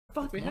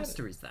What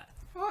monster is that?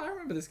 Oh, I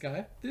remember this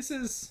guy. This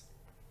is...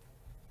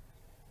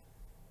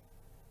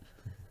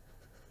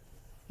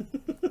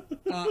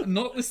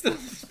 not listed on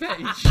this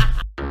page.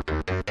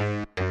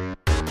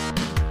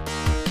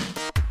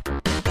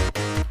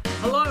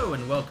 Hello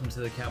and welcome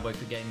to the Cowboy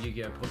for Game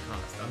Yu-Gi-Oh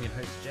podcast. I'm your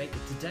host Jake,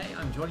 and today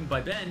I'm joined by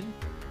Ben.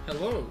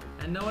 Hello.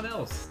 And no one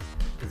else,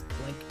 because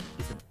Blake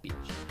is a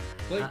bitch.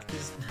 Blake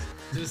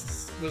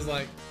just was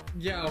like,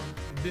 yeah,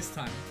 this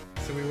time.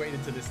 So we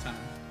waited to this time.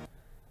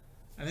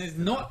 And he's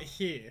not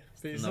here.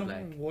 So he's not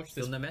going to watch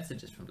this. Still no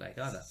messages from Blake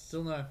either.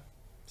 Still no.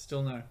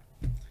 Still no.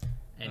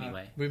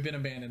 Anyway. We've been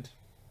abandoned.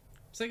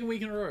 Second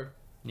week in a row.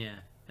 Yeah.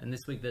 And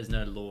this week there's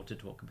no law to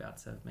talk about,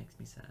 so it makes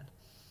me sad.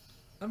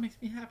 That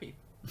makes me happy.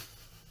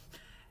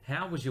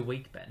 How was your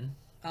week, Ben?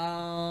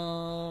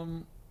 I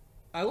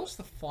lost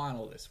the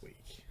final this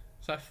week.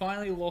 So I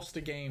finally lost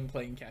a game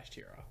playing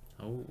Kashtira.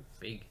 Oh,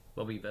 big.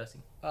 What were you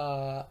versing?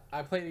 I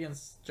played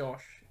against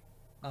Josh.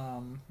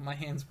 My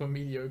hands were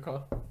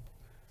mediocre.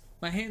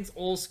 My hands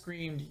all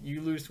screamed,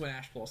 "You lose to an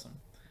Ash Blossom."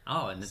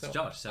 Oh, and it's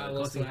Josh, so I of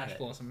lost course to he an had Ash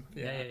Blossom.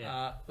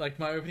 Yeah. Like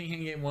my opening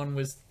hand game 1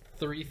 was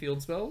 3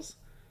 field spells.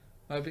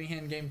 My opening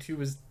hand game 2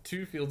 was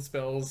 2 field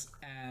spells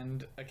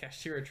and a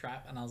Kashtira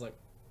trap, and I was like,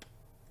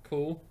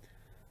 cool.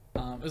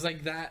 It was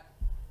like that,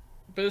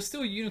 but it was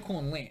still a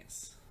Unicorn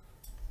Lance.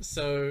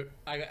 So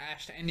I got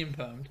ashed and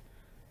impermed.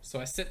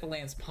 So I set the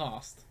Lance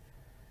past.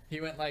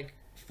 He went like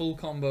full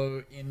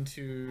combo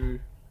into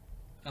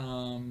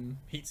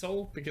Heat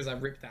Soul because I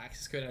ripped the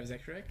Access Code out of his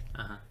extra deck.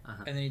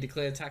 And then he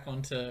declared attack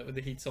with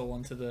the Heat Soul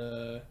onto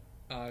the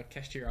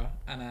Kashtira,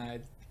 and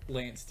I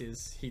lanced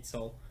his Heat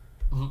Soul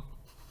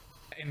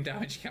in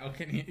damage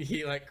calc, and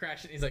he like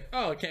crashed and he's like,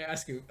 oh, okay, I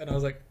scoop. And I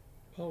was like,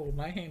 oh,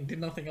 my hand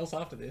did nothing else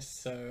after this,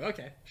 so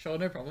okay, sure,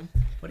 no problem.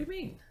 What do you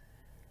mean?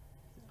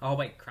 Oh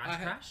wait,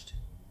 crashed?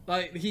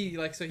 So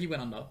he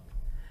went under.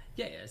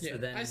 So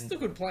then I still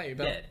could play,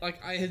 but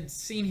like I had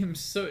seen him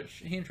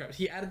search hand traps.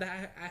 He added the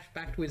Ash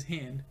back to his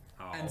hand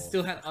and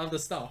still had other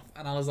stuff,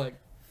 and I was like,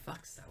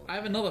 fuck that. I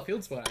have another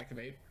field spell to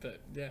activate, but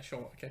yeah,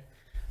 sure, okay.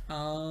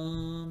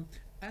 And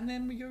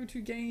then we go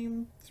to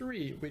game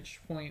 3, at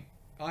which point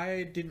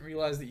I didn't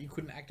realize that you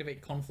couldn't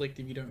activate conflict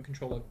if you don't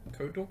control a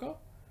Code Talker.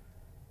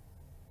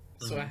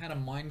 So I had a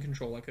mind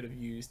control I could have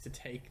used to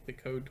take the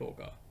Code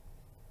Talker.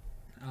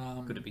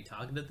 Could it be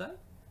targeted though?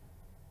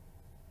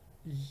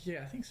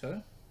 Yeah, I think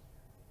so.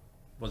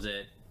 Was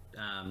it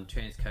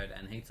transcode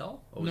and Heat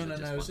Soul? Or was No,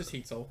 it was just Heat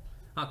Heat Soul.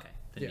 Okay,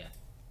 then yeah.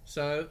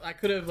 So I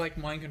could have like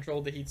mind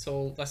controlled the Heat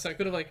Soul. So I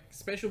could have like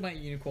special mate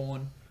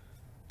Unicorn,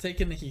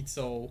 taken the Heat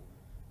Soul,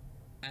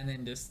 and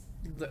then just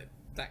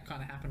that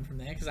kind of happened from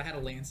there because I had a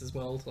Lance as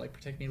well to like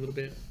protect me a little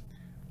bit.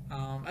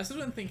 I still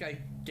don't think I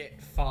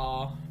get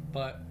far,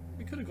 but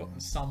we could have gotten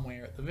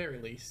somewhere at the very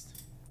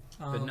least.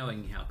 But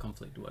knowing how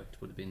conflict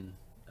worked would have been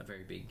a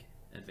very big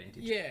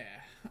advantage. Yeah.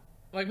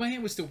 Like, my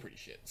hand was still pretty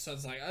shit, so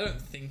it's like, I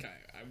don't think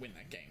I win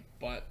that game.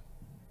 But,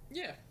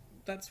 yeah,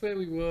 that's where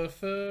we were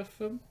for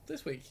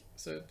this week.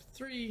 So,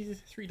 three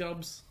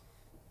dubs,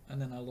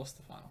 and then I lost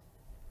the final.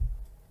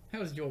 How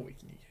was your week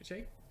in Yu-Gi-Oh,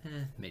 Jake?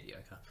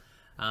 Mediocre.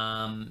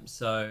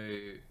 So,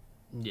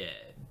 yeah,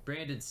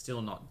 Brandon's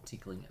still not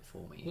tickling it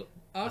for me. Well,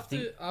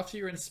 after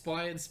your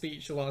inspired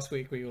speech last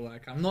week, where you were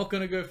like, I'm not going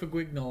to go for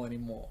Guignol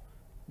anymore.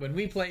 When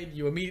we played,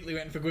 you immediately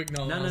went for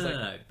Guignol.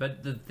 No.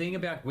 But the thing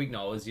about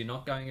Guignol is you're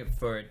not going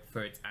for it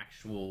for its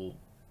actual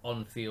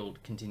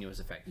on-field continuous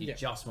effect. You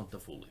just want the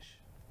Foolish.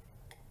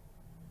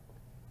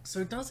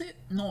 So does it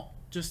not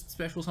just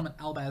special summon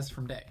Albaz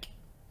from deck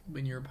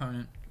when your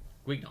opponent...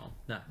 Guignol?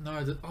 No.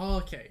 No.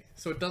 Okay.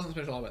 So it doesn't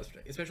special Albaz from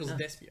deck. It specials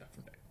Despia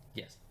from deck.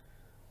 Yes.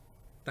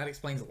 That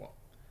explains a lot.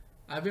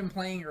 I've been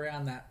playing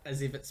around that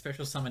as if it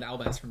special summoned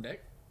Albaz from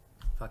deck.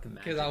 Fucking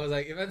magic. Because I was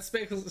like, if it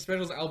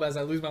specials Albaz,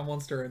 I lose my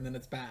monster and then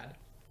it's bad.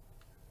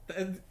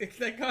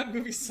 That card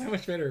would be so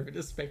much better if it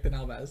just spec'd an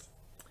Albaz.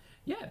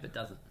 Yeah, but it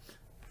doesn't.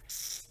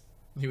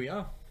 Here we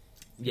are.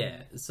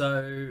 Yeah,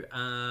 so,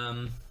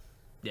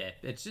 yeah,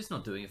 it's just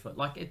not doing it for...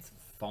 Like, it's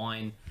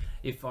fine.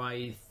 If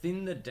I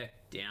thin the deck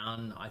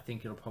down, I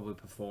think it'll probably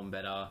perform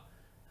better.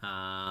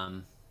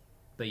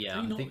 But yeah,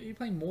 Are you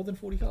playing more than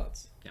 40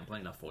 cards? Yeah, I'm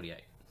playing like 48.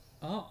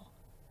 Oh.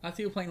 I thought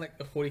you were playing like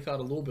a 40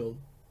 card Allure build.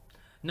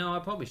 No, I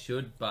probably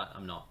should, but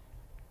I'm not.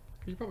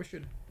 You probably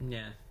should.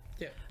 Yeah.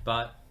 Yeah.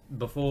 But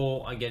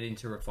before I get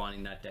into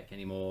refining that deck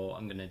anymore,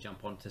 I'm going to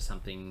jump onto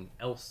something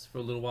else for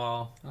a little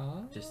while.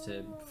 Just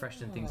to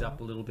freshen things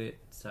up a little bit.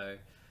 So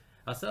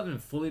I still haven't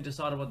fully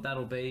decided what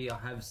that'll be. I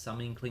have some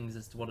inklings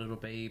as to what it'll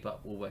be,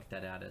 but we'll work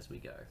that out as we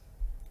go.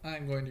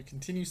 I'm going to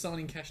continue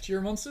summoning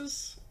Kashtira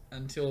monsters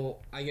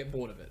until I get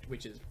bored of it,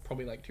 which is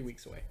probably like 2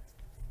 weeks away.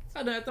 I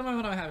don't know, at the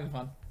moment I'm having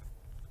fun.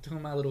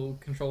 Doing my little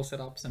control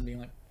setups and being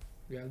like,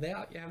 you have the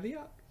art, you have the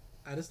art.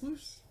 Add us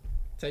loose.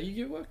 That's how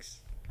Yu-Gi-Oh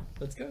works.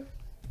 Let's go.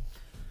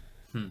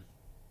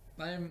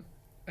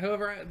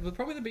 However,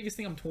 probably the biggest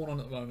thing I'm torn on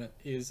at the moment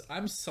is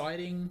I'm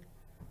siding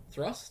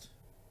Thrust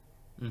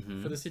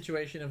for the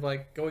situation of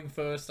like going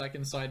first, I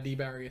can side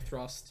D-Barrier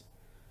Thrust.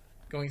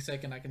 Going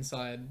second, I can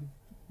side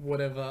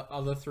whatever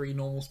other 3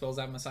 normal spells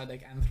I have in my side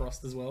deck and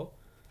Thrust as well.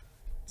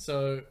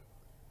 So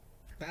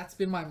that's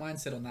been my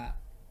mindset on that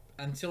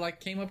until I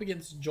came up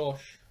against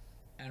Josh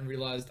and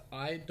realized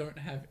I don't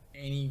have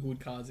any good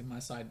cards in my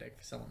side deck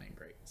for Salamine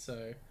Great.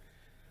 So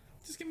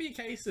it's just gonna be a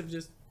case of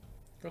just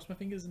cross my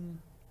fingers and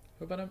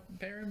hope I don't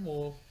pair him.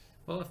 Or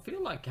well, I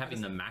feel like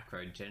having the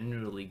macro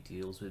generally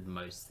deals with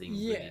most things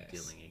when you're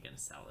dealing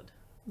against Salad.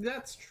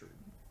 That's true,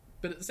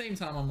 but at the same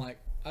time, I'm like,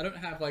 I don't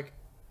have like,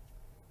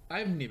 I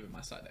have Nib in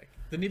my side deck.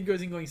 The Nib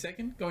goes in going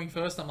second. Going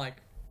first, I'm like,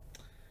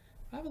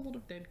 I have a lot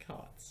of dead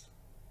cards.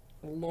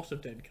 A lot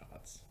of dead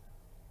cards.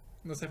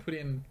 Unless I put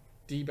in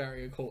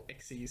D-Barrier, call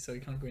Xyz, so he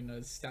can't go in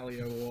as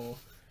Stalio or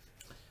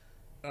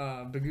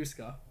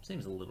Baguska.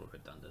 Seems a little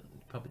redundant.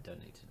 You probably don't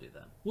need to do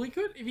that. Well, he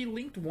could, if he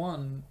linked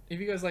one, if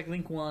you guys like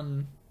link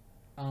one,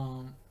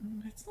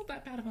 it's not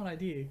that bad of an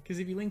idea, because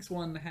if he links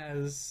one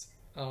has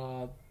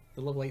the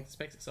level 8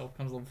 specs itself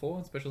comes level 4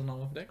 and special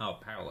non off deck. Oh,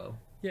 parallel.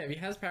 Yeah, if he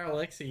has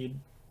Parallel Xyz,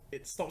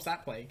 it stops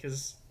that play,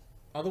 because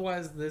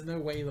otherwise there's no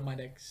way that my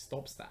deck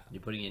stops that.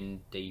 You're putting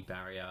in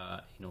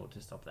D-Barrier in order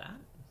to stop that?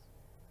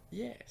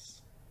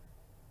 Yes.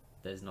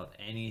 There's not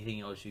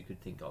anything else you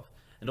could think of.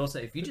 And also,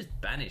 if you just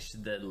banish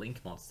the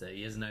Link monster,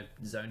 he has no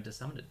zone to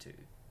summon it to.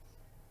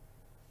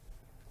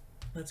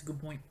 That's a good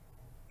point.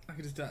 I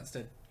could just do that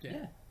instead.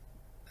 Yeah.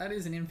 That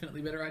is an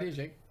infinitely better idea,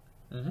 Jake.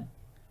 Mm-hmm.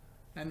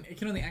 And it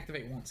can only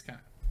activate once, can't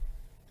it?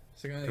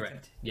 So it can only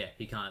Correct. Yeah,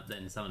 he can't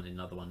then summon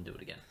another one and do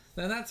it again.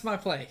 Then that's my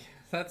play.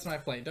 That's my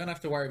play. Don't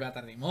have to worry about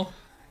that anymore.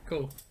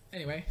 Cool.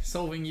 Anyway,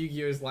 solving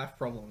Yu-Gi-Oh's life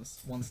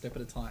problems one step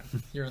at a time.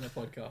 Here on the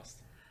podcast.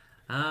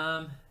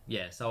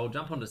 Yeah, so I'll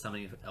jump onto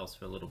something else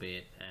for a little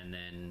bit and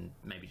then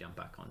maybe jump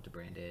back onto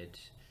Brand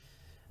Edge.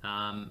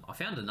 I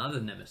found another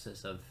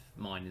nemesis of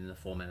mine in the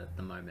format at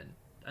the moment.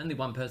 Only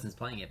one person's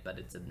playing it, but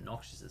it's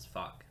obnoxious as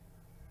fuck.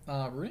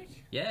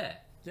 Runic? Yeah.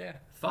 Yeah.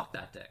 Fuck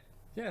that deck.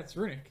 Yeah, it's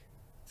Runic.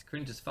 It's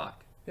cringe as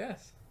fuck.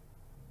 Yes.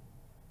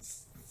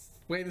 It's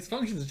the way this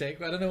functions,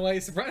 Jake. I don't know why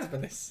you're surprised by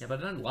this. Yeah, but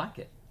I don't like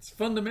it. It's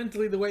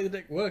fundamentally the way the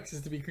deck works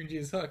is to be cringy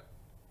as fuck.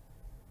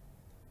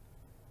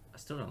 I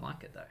still don't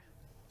like it, though.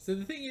 So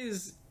the thing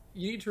is,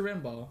 you need to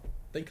remember,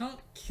 they can't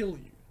kill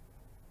you.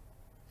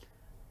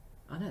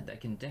 I know, they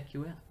can deck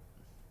you out.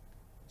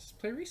 Just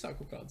play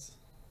recycle cards.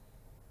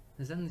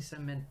 There's only so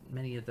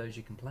many of those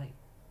you can play.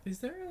 Is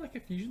there like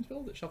a fusion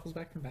spell that shuffles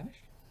back from banish?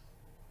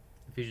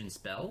 A fusion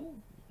spell?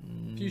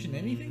 Fusion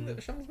anything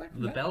that shuffles back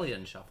from banish?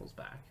 Rebellion shuffles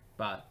back,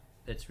 but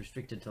it's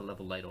restricted to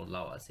level 8 or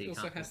lower, so you it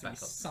also can't has to back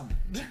be up.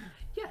 summoned.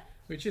 Yeah.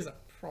 Which is a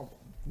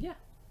problem. Yeah.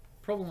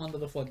 Problem under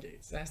the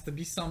floodgates. It has to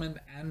be summoned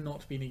and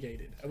not be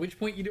negated. At which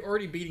point you're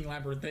already beating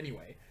Labyrinth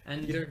anyway.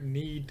 And you don't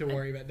need to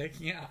worry about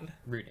decking out.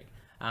 Runic.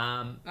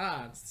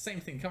 It's the same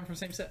thing. Come from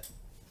same set.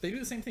 They do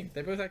the same thing.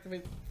 They both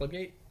activate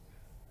floodgate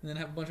and then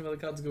have a bunch of other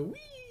cards go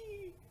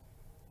wee.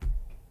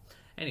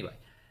 Anyway,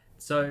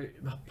 so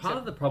part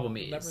of the problem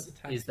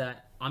is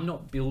that I'm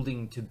not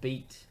building to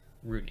beat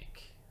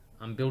Runic.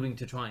 I'm building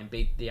to try and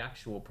beat the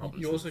actual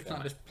problems. You also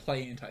can't just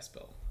play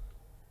anti-spell.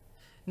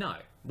 No.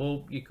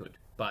 Well, you could,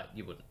 but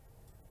you wouldn't.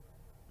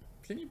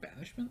 Can you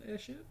banishment their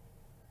shit?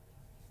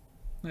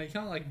 No, you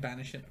can't like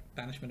banishment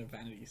of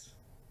vanities.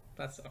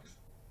 That sucks.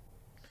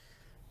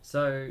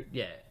 So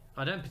yeah,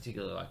 I don't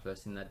particularly like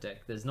versing that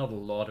deck. There's not a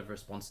lot of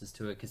responses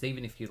to it because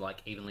even if you like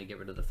evenly get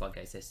rid of the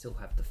floodgates, they still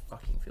have the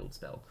fucking field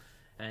spell,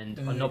 and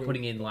I'm not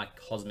putting in like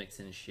cosmics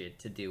and shit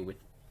to deal with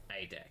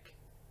a deck,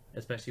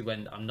 especially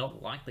when I'm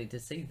not likely to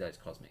see those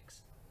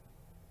cosmics.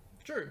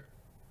 True.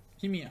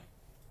 Hear me out.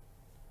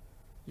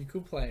 You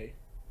could play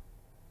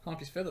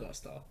Harpy's Feather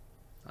Duster.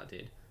 I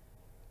did.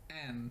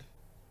 And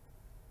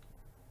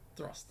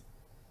Thrust.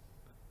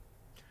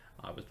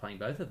 I was playing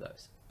both of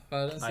those.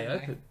 I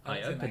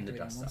opened the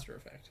Duster. Monster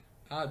effect.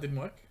 It didn't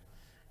work.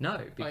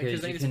 No,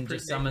 because you can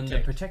just summon the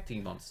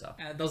protecting monster.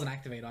 And it doesn't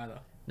activate either.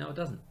 No, it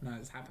doesn't. No, it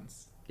just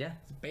happens. Yeah.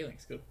 It's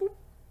Baelink's good. Boop.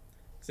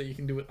 So you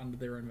can do it under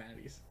their own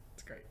vanities.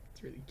 It's great.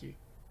 It's really cute.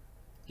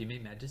 Do you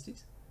mean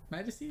Majesties?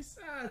 Majesties?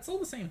 It's all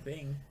the same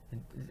thing.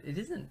 It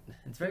isn't.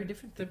 It's very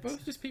different. They're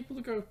both just people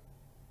who go,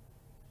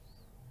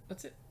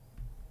 that's it.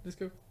 Just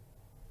go.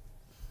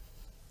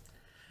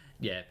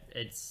 Yeah,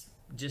 it's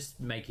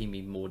just making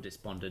me more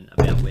despondent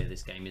about where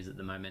this game is at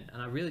the moment,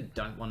 and I really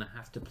don't want to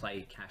have to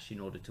play cash in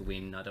order to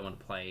win. I don't want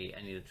to play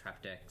any of the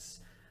trap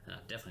decks, and I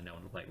definitely don't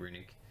want to play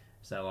Runic.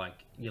 So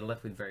like, you're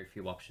left with very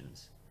few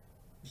options.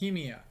 Hear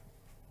me out.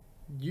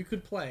 You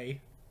could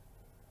play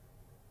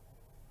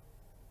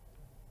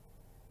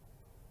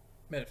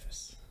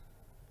Metaphys.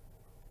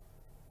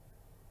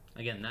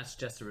 Again, that's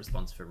just a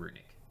response for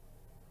Runic.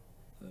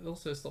 It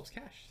also stops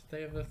cash.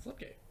 They have a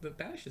floodgate that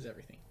banishes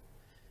everything.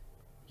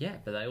 Yeah,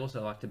 but they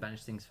also like to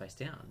banish things face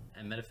down,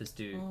 and Metaphys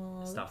do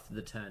stuff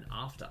the turn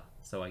after,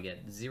 so I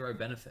get zero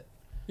benefit.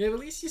 Yeah, but at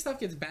least your stuff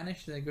gets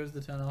banished and it goes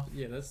the turn after.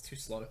 Yeah, that's too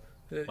slow.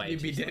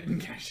 You'd be dead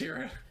in cash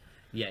hero.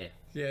 Yeah.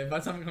 Yeah, by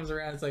the time it comes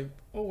around, it's like,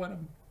 oh, and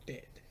I'm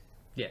dead.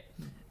 Yeah.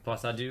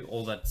 Plus, I do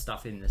all that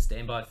stuff in the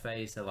standby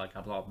phase, so like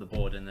I blow up the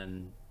board and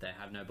then they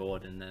have no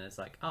board, and then it's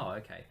like, oh,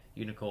 okay,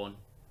 Unicorn,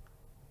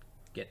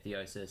 get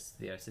Theosis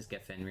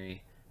get Fenrir,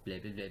 blah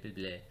blah blah blah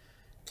blah.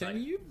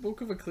 Can you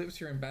Book of Eclipse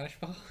your Banish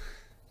Pile?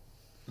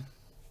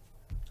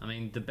 I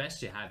mean, the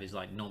best you have is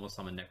like normal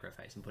summon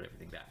Necroface and put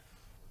everything back.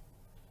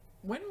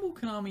 When will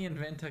Konami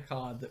invent a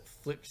card that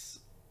flips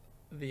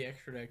the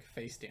extra deck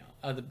face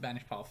down? The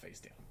Banish Pile face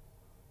down?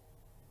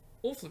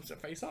 Or flips it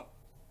face up?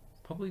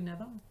 Probably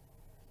never.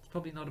 It's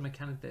probably not a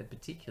mechanic they're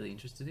particularly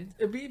interested in.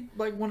 It'd be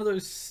like one of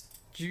those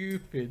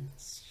stupid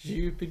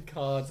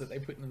cards that they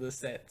put into the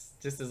sets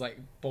just as like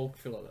bulk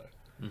filler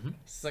though. Mm-hmm.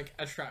 It's like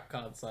a trap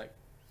card. It's like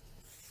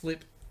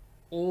flip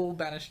all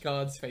banished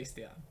cards face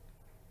down.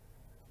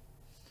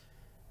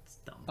 It's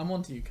dumb. I'm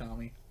onto you,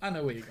 Kami. I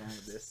know where you're going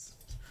with this.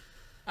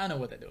 I know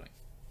what they're doing.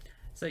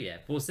 So yeah,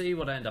 we'll see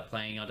what I end up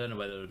playing. I don't know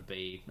whether it'll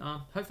be...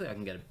 hopefully I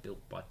can get it built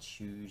by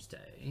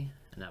Tuesday.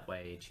 And that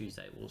way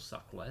Tuesday will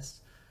suck less.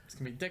 It's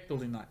going to be deck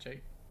building night,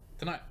 Jake.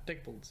 Tonight,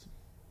 deck builds.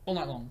 All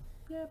night long.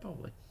 Yeah,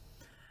 probably.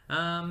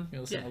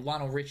 You'll listen to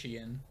Lionel Richie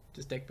and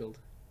just deck build.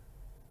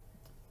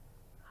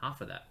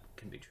 Half of that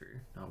can be true.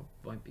 I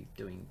won't be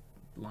doing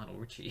Lionel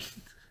Richie.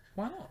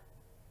 Why not?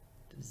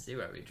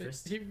 Zero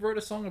interest. He wrote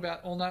a song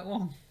about all night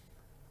long.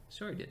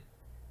 Sure he did.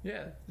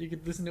 Yeah, you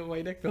could listen to it while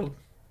you deck build.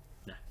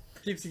 No.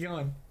 Keeps you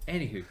going.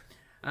 Anywho.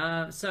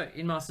 So,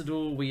 in Master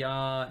Duel, we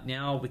are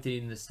now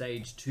within the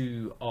stage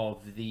 2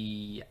 of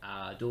the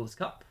Duelist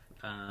Cup.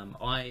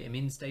 I am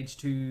in stage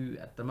 2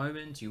 at the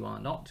moment. You are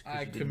not,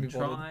 because you didn't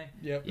try.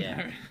 Yep.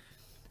 Yeah.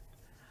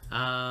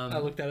 I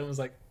looked at it and was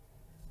like,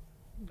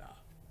 nah.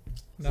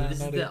 So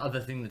this is the other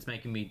thing that's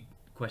making me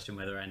question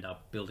whether I end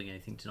up building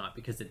anything tonight,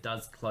 because it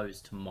does close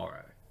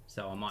tomorrow.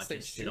 So I might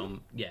just sit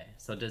on... Yeah,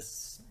 so it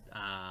does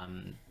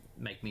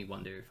make me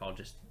wonder if I'll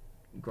just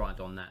grind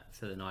on that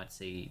for the night,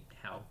 see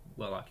how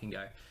well I can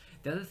go.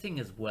 The other thing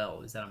as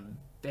well is that I'm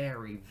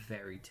very,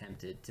 very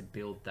tempted to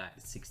build that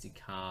 60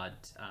 card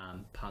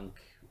Punk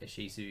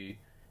Ishizu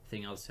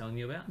thing I was telling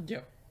you about.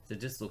 Yep. So it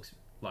just looks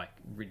like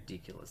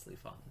ridiculously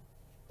fun.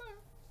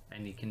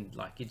 And you can,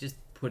 like, you just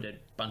put a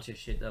bunch of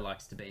shit that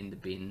likes to be in the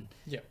bin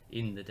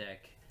in the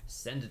deck,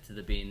 send it to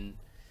the bin.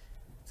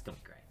 It's gonna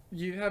be great.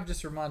 You have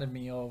just reminded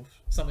me of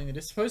something that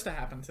is supposed to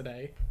happen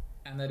today,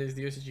 and that is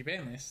the OCG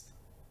ban list.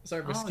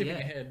 Sorry for skipping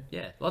ahead.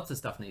 Yeah, lots of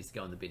stuff needs to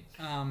go in the bin.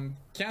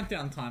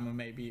 Countdown timer,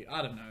 maybe.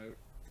 I don't know.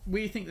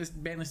 We think this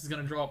ban list is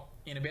going to drop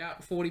in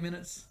about 40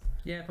 minutes.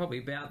 Yeah, probably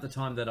about the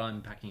time that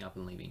I'm packing up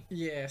and leaving.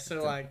 Yeah,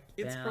 so like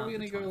it's probably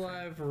going to go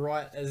live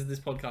right as this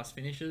podcast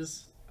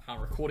finishes,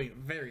 recording at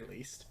the very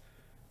least.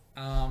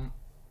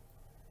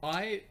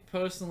 I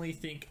personally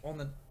think on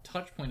the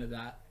touch point of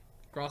that,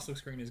 Grass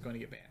Looks Green is going to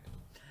get banned.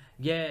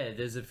 Yeah,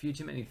 there's a few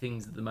too many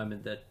things at the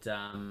moment that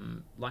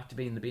like to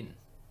be in the bin.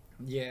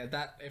 Yeah,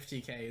 that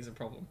FTK is a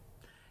problem.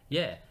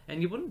 Yeah,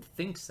 and you wouldn't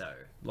think so.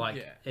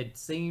 Like, it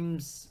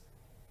seems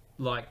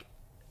like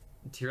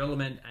Tier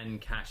Element and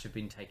Cash have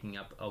been taking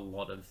up a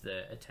lot of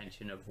the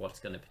attention of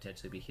what's going to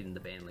potentially be hitting the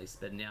ban list,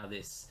 but now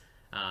this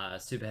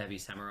Super Heavy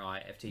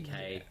Samurai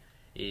FTK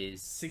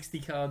is...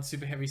 60 card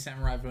Super Heavy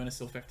Samurai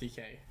Vernisylph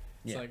FTK.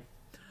 It's like...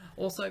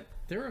 Also,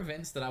 there are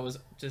events that I was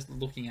just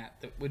looking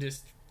at that were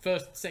just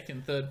first,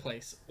 second, third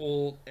place,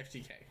 all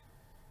FTK.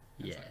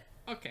 Yeah.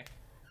 Like, okay,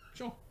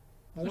 sure.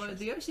 Well,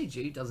 the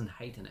OCG doesn't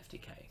hate an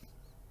FTK.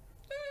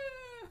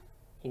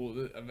 Or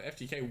the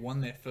FTK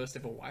won their first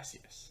ever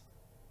YCS.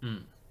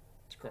 Mm.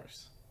 It's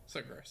gross.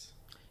 So gross.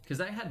 Because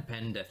they had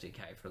penned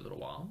FTK for a little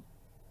while.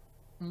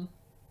 Mm.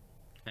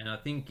 And I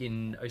think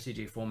in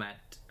OCG format,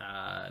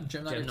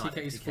 Gemini FTK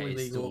is fully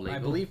legal. I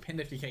believe penned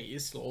FTK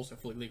is still also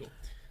fully legal.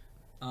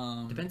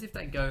 Depends if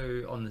they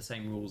go on the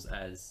same rules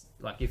as...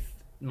 Like, if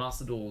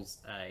Master Duel's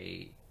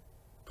a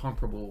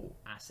comparable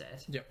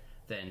asset,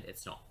 then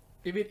it's not.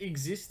 If it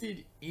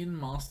existed in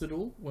Master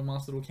Duel, when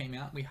Master Duel came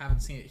out, we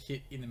haven't seen it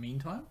hit in the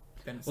meantime,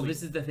 then it's legal.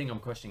 This is the thing I'm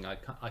questioning.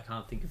 I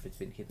can't think if it's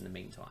been hit in the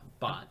meantime.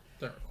 But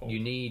don't recall.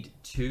 You need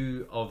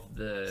 2 of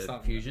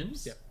the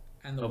fusions,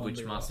 and the of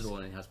which Master Duel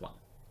only has 1.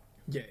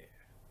 Yeah.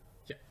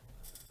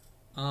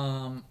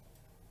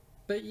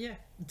 But yeah,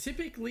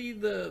 typically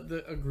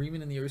the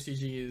agreement in the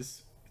OCG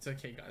is, it's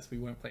okay guys, we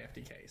won't play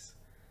FTKs.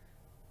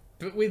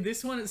 But with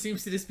this one, it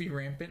seems to just be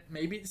rampant.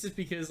 Maybe it's just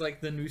because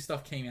like the new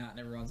stuff came out and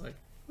everyone's like...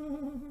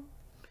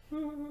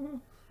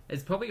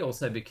 It's probably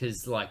also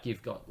because like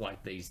you've got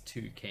like these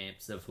 2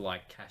 camps of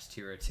like Cash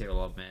Tier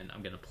of man,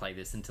 I'm gonna play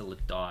this until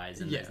it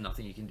dies and there's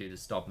nothing you can do to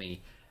stop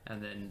me,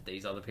 and then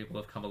these other people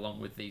have come along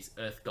with these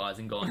Earth guys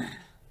and gone,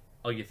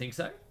 oh, you think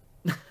so?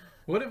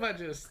 What if I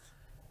just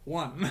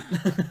won?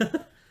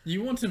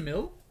 You want to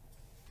mill?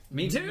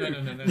 Me too.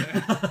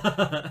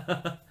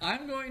 No.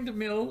 I'm going to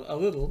mill a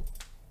little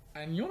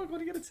and you're not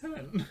going to get a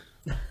turn.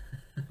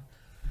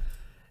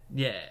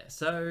 Yeah,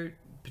 so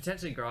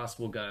potentially Grass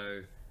will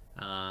go.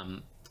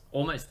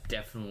 Almost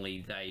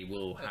definitely they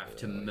will have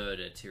to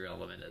murder Tier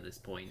Element at this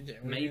point. Yeah,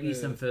 maybe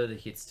some further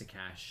hits to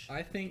Cash.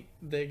 I think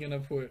they're going to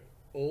put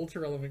all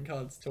Tier Element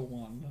cards to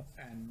 1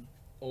 and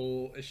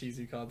all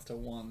Ishizu cards to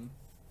 1.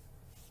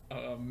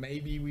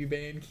 Maybe we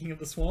ban King of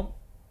the Swamp.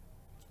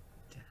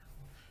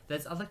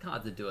 There's other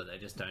cards that do it, they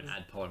just don't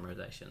add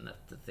polymerization.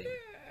 That's the thing.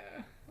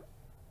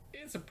 Yeah.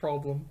 It's a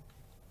problem.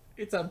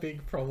 It's a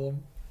big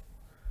problem.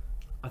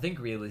 I think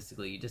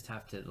realistically, you just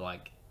have to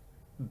like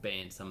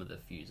ban some of the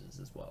fuses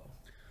as well.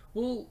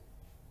 Well,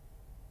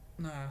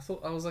 no,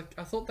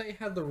 I thought they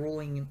had the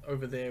ruling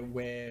over there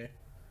where,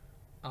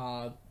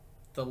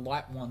 the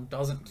light one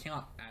doesn't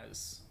count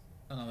as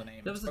another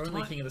name. There was it's a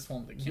only time... King of the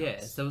Swamp that counts.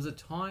 Yes, there was a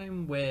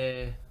time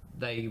where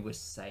they were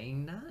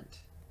saying that.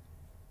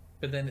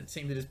 But then it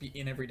seemed to just be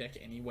in every deck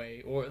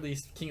anyway, or at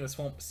least King of the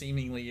Swamp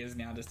seemingly is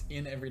now just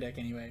in every deck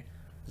anyway.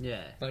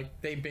 Yeah. Like,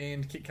 they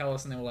banned Kit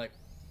Callus and they were like,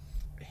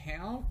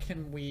 how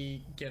can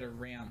we get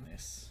around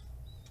this?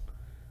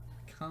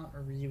 Can't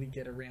really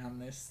get around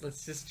this.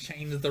 Let's just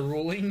change the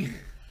ruling.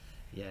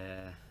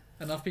 Yeah.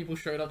 Enough people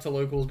showed up to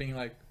locals being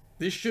like,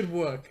 this should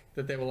work,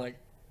 that they were like,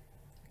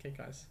 okay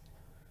guys.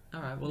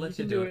 Alright, well let's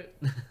you do it.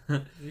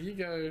 There you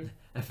go.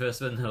 At first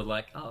when they were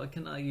like, oh,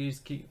 can I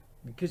use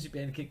because you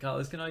banned Kit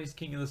Callus, can I use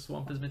King of the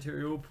Swamp as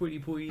material? Pretty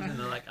please. And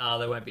they're like, oh,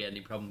 there won't be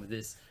any problem with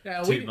this.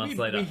 Yeah, 2 months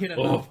later. We hit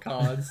enough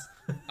cards.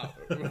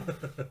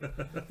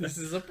 This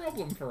is a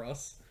problem for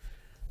us.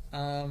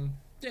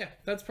 Yeah,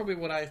 that's probably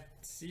what I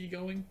see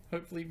going.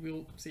 Hopefully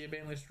we'll see a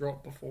ban list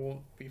drop before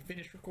we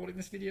finish recording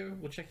this video.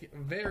 We'll check it at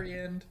the very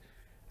end.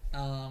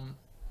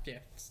 Yeah,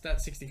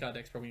 that 60 card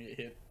deck's probably gonna get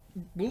hit.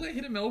 Will they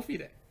hit a Melfi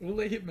deck? Will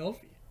they hit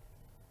Melfi?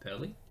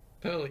 Pearly?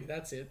 Pearly,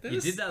 that's it.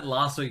 You did that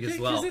last week as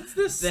well. Because it's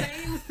the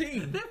same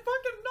thing. They're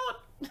fucking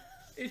not.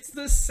 It's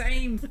the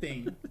same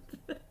thing.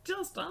 They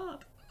just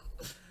aren't.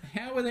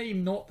 How are they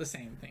not the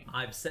same thing?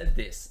 I've said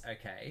this,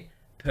 okay?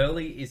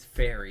 Pearly is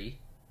fairy.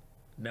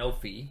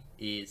 Melfi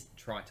is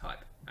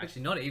tri-type.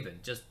 Actually, not even.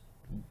 Just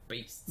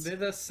beasts. They're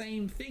the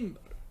same thing,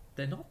 though.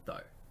 They're not,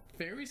 though.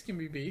 Fairies can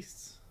be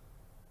beasts.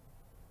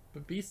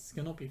 But beasts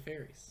cannot be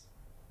fairies.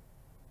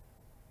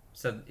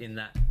 So, in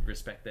that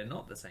respect, they're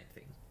not the same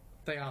thing.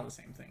 They are the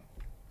same thing.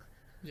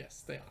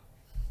 Yes, they are.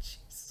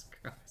 Jesus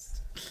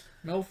Christ.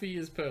 Melfi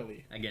is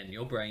Pearly. Again,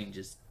 your brain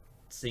just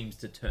seems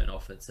to turn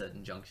off at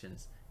certain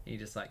junctions. You're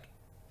just like,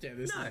 yeah,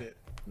 this is it.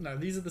 No,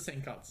 these are the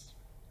same cards.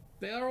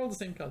 They are all the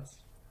same cards.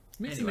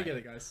 Mix them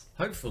together, guys.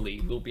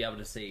 Hopefully, we'll be able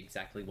to see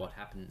exactly what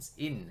happens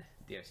in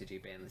the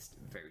OCG ban list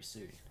very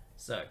soon.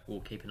 So,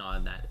 we'll keep an eye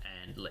on that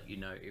and let you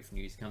know if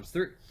news comes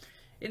through.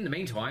 In the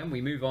meantime,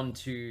 we move on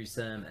to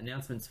some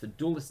announcements for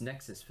Duelist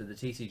Nexus for the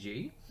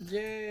TCG.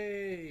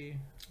 Yay!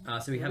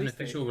 So we have an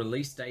official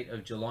release date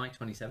of July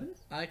 27th.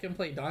 I can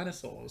play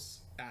Dinosaurs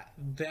at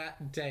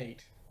that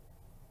date.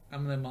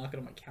 I'm going to mark it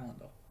on my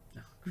calendar.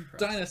 Oh,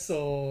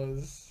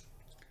 Dinosaurs!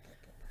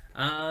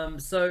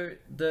 So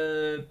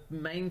the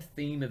main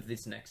theme of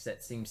this next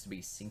set seems to be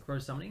synchro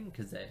summoning,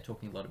 because they're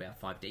talking a lot about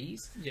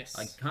 5Ds. Yes.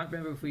 I can't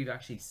remember if we've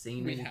actually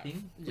seen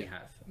anything. We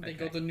have. They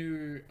got the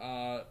new,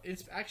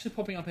 it's actually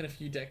popping up in a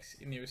few decks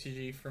in the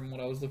OCG from what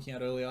I was looking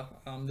at earlier.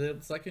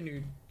 There's like a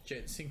new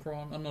Jet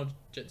Synchron, I'm not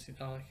Jet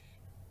Synchron, like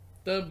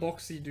the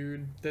boxy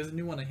dude. There's a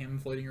new one of him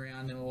floating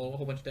around in a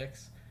whole bunch of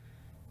decks.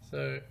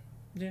 So,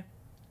 yeah.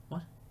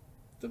 What?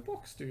 The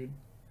box dude.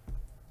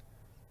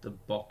 The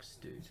box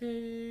dude.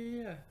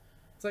 Yeah.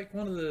 It's like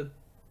one of the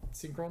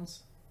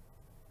Synchrons.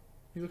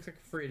 He looks like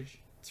a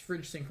fridge. It's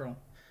Fridge Synchron.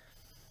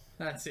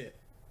 That's it.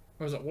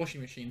 Or is it Washing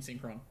Machine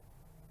Synchron?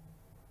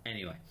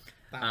 Anyway.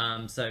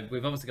 So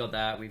we've obviously got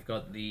that. We've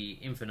got the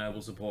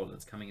Infernoble support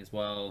that's coming as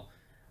well.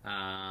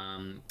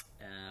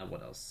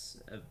 What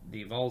else?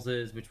 The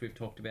Evolzers, which we've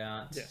talked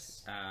about.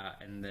 Yes.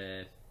 And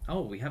the...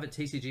 Oh, we have a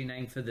TCG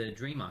name for the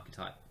Dream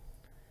archetype.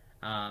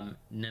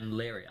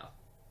 Nemleria.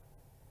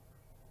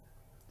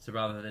 So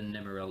rather than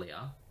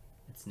Nemorelia,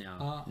 it's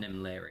now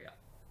Nemleria.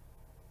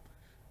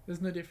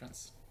 There's no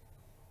difference.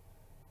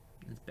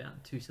 It's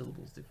about 2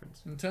 syllables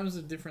difference. In terms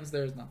of difference,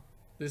 there is none.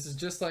 This is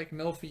just like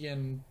Melfi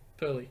and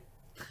Pearly.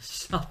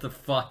 Shut the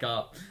fuck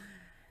up.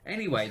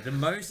 Anyway,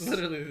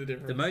 literally the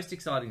difference. The most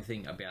exciting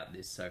thing about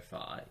this so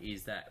far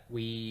is that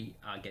we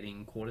are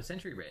getting quarter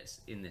century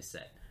rares in this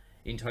set.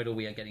 In total,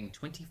 we are getting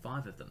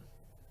 25 of them.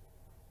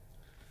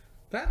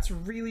 That's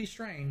really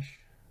strange.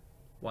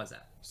 Why is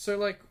that? So,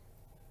 like,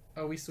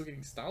 are we still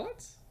getting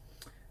Starlights?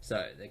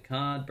 So, the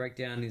card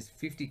breakdown is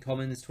 50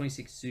 commons,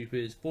 26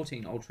 supers,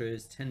 14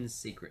 ultras, 10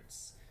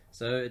 secrets.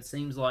 So, it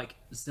seems like,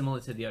 similar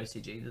to the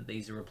OCG, that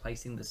these are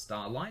replacing the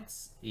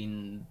Starlights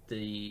in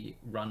the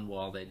run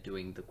while they're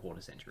doing the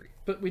quarter century.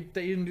 But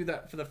they didn't do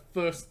that for the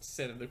first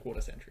set of the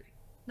quarter century.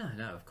 No,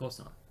 of course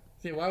not.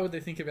 Yeah, why would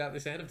they think about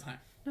this ahead of time?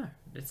 No,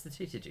 it's the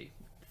TCG.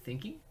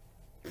 Thinking?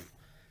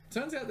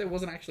 Turns out there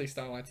wasn't actually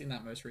Starlights in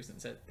that most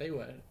recent set. They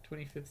were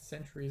 25th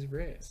century's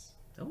rares.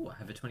 Oh, I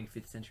have a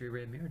 25th century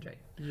rare Mirror Jade.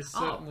 You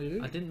certainly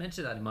do. I didn't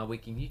mention that in my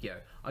week in Yu-Gi-Oh!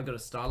 I got a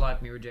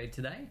Starlight Mirror Jade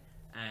today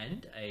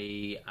and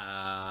a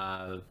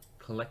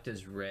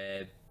collector's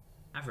rare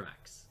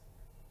Avramax.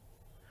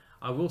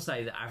 I will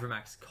say that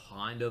Avramax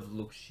kind of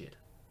looks shit.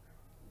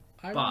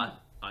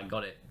 But I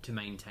got it to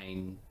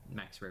maintain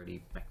max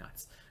rarity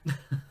Mekk-Knights.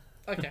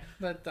 Okay,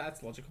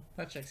 that's logical.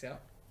 That checks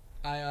out.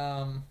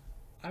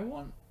 I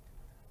want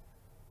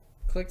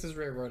collector's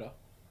rare Rhoda.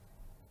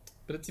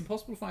 But it's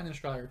impossible to find in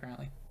Australia,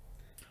 apparently.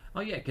 Oh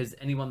yeah, because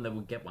anyone that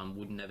would get one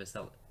would never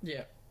sell it.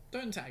 Yeah,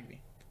 don't tag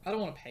me. I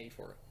don't want to pay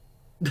for it.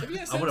 If you're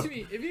gonna send it to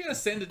me, if you're gonna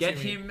send it Get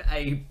to me, him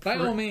a by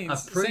all means, a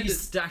send it.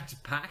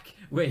 pre-stacked pack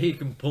where he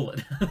can pull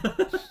it.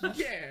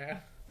 Yeah,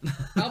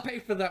 I'll pay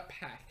for that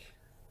pack.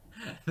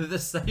 The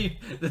same.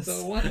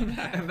 The one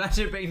pack.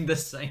 Imagine it being the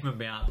same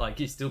amount. Like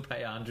you still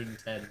pay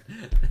 110.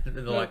 And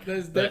they're like,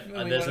 there's "But,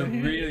 definitely there's a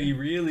one. really,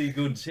 really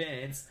good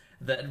chance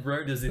that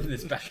Rhoda's in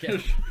this pack.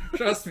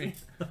 Trust me,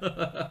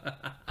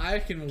 I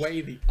can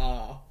weigh the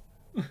R.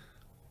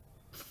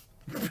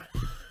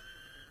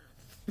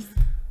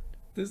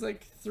 There's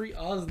like 3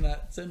 R's in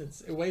that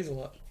sentence. It weighs a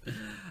lot.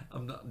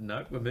 I'm not.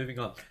 No, we're moving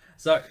on.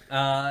 So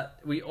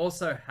we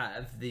also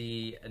have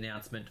the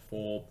announcement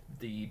for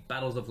the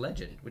Battles of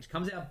Legend, which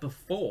comes out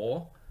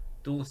before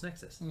Duelist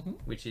Nexus,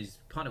 which is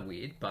kind of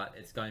weird, but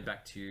it's going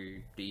back to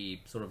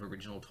the sort of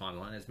original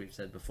timeline, as we've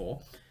said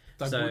before.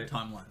 The good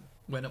timeline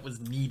when it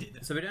was needed.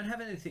 So we don't have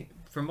anything,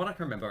 from what I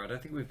can remember, I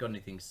don't think we've got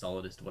anything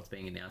solid as to what's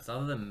being announced,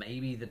 other than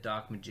maybe the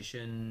Dark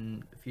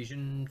Magician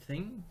fusion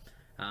thing.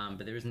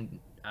 But there isn't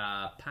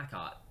pack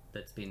art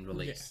that's been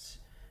released.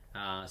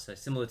 So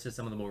similar to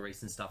some of the more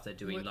recent stuff, they're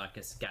doing like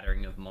a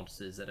scattering of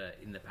monsters that are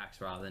in the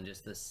packs rather than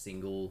just the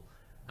single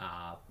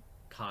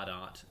card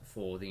art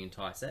for the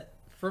entire set.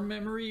 From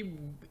memory,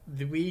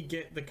 did we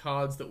get the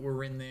cards that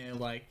were in their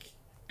like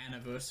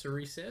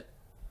anniversary set?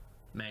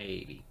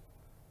 Maybe.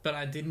 But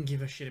I didn't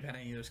give a shit about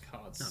any of those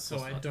cards, No, of so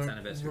course I not.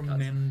 don't It's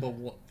remember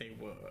what they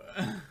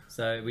were.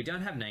 So we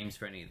don't have names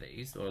for any of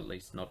these, or at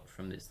least not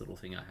from this little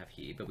thing I have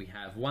here, but we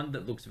have one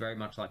that looks very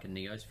much like a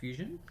Neos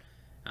fusion.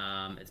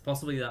 It's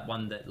possibly that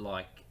one that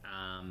like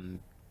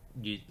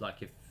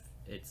if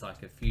it's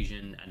like a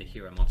fusion and a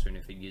hero monster, and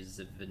if it uses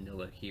a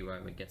vanilla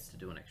hero it gets to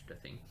do an extra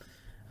thing.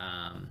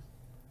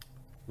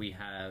 We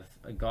have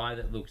a guy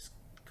that looks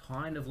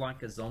kind of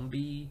like a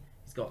zombie.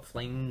 He's got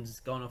flames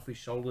going off his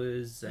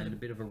shoulders and a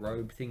bit of a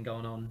robe thing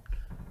going on.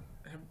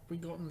 Have we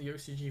gotten the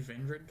OCG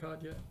Vendred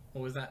card yet?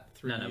 Or was that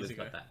 3 years ago? No, we've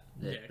got that.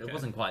 Yeah, It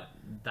wasn't quite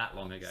that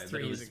long ago.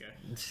 3 years ago.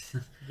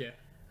 Yeah.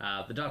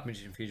 The Dark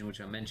Magician fusion,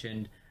 which I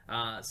mentioned.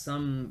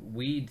 Some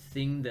weird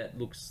thing that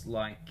looks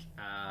like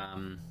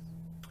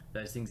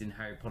those things in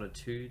Harry Potter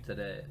 2 that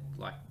are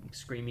like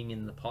screaming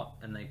in the pot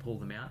and they pull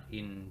them out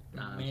in...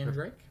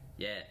 Mandrake?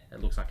 Yeah,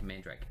 it looks like a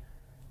Mandrake.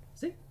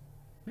 See?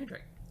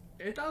 Mandrake.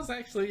 It does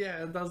actually,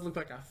 yeah, it does look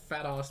like a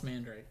fat-ass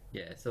Mandrake.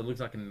 Yeah, so it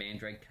looks like a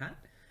Mandrake cat.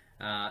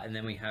 And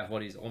then we have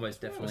what is almost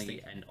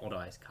definitely an Odd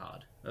Eyes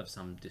card of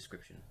some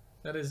description.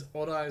 That is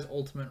Odd Eyes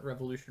Ultimate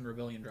Revolution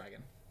Rebellion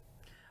Dragon.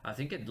 I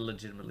think it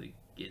legitimately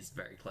is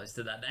very close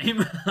to that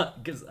name.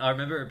 Because I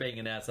remember it being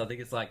announced. I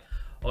think it's like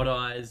Odd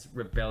Eyes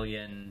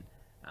Rebellion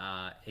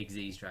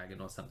Xyz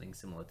Dragon or something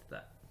similar to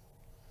that.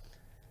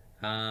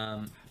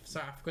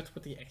 Sorry, I forgot to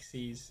put the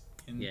Xyz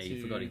into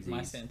you forgot Xyz.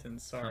 My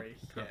sentence. Sorry.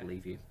 Can't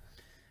believe you.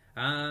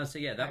 So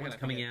yeah, that one's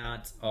coming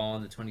out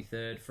on the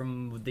 23rd.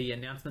 From the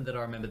announcement that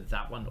I remember,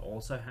 that one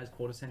also has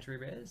quarter century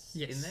rares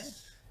in there.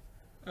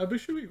 I'm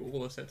assuming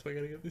all the sets we're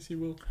going to get this year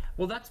will.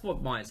 Well, that's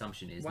what my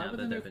assumption is. Why now would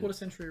that there be quarter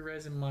century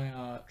rares in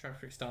my Trap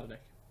Trick starter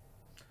deck?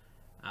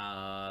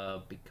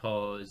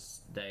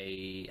 Because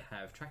they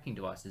have tracking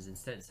devices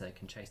instead, so they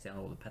can chase down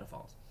all the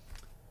pedophiles.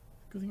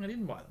 Good thing I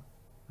didn't buy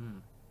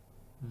them.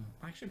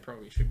 I actually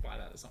probably should buy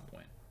that at some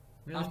point.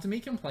 Really? After me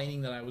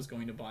complaining that I was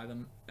going to buy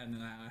them, and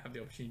then I have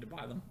the opportunity to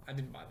buy them, I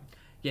didn't buy them.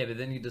 Yeah, but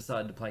then you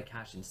decided to play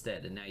cash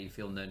instead, and now you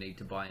feel no need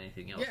to buy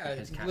anything else. Yeah,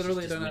 because cash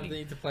literally is just don't have winning. the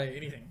need to play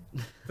anything,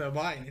 to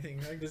buy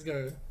anything. I just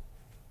go,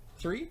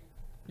 3?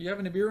 You have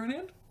an Nibiru in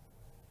hand?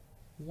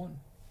 1.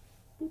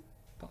 Boop.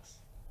 Pass.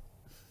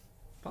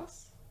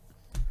 Pass.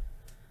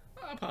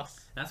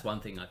 Pass. That's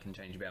one thing I can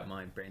change about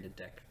my branded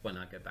deck when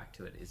I go back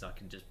to it, is I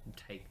can just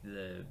take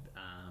the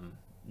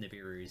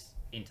Nibirus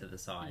into the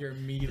side. You're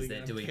immediately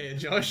going to pair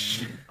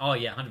Josh. Oh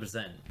yeah,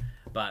 100%.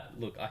 But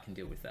look, I can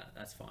deal with that.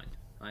 That's fine.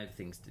 I have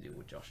things to deal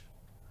with, Josh.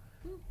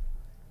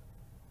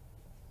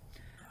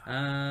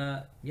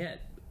 Yeah, a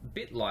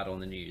bit light on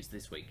the news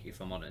this week, if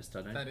I'm honest.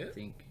 I don't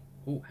think...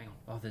 Oh, hang on.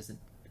 Oh, there's a...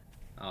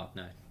 Oh,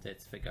 no.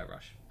 That's for Go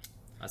Rush.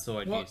 I saw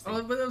a news thing.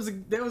 Oh, but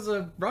there was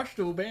a Rush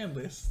Duel ban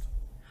list.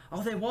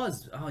 Oh, there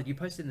was. Oh, you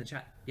posted in the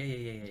chat.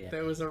 Yeah.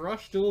 There was a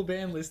Rush Duel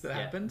ban list that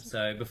happened.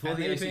 So before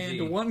the they OCG...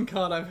 banned one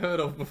card I've heard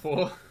of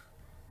before.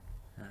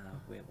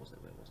 Where was it?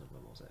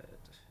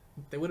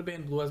 They would have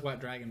banned Blue Eyes White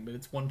Dragon, but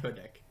it's 1 per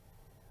deck.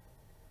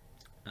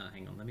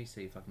 Hang on, let me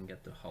see if I can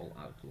get the whole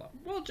article up.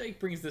 While Jake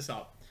brings this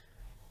up,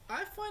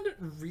 I find it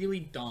really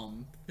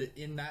dumb that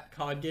in that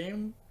card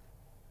game,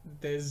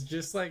 there's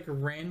just like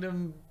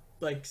random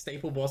like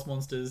staple boss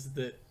monsters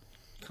that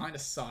kind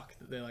of suck.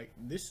 That they're like,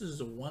 this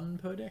is a 1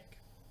 per deck.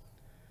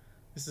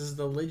 This is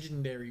the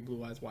legendary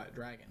Blue Eyes White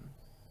Dragon,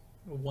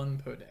 a 1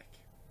 per deck.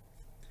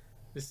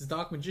 This is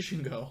Dark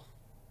Magician Girl.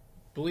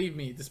 Believe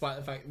me, despite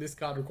the fact this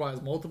card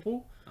requires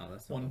multiple,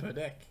 that's 1 per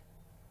deck.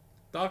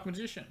 Dark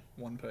Magician,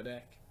 1 per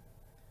deck.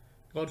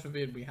 God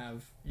forbid we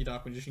have your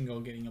Dark Magician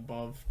Girl getting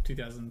above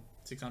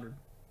 2,600.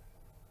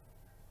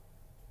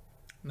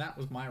 And that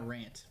was my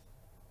rant.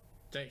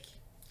 Jake.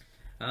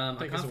 I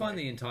can't find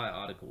the entire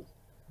article.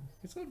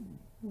 It's on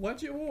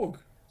What's Your Org?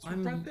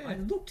 right there. I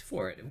looked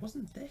for it. It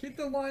wasn't there. Hit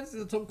the lines in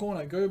the top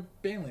corner. Go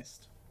ban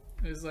list.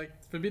 There's like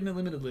forbidden and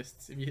limited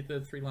lists if you hit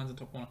the 3 lines in the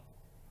top corner.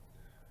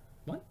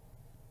 What?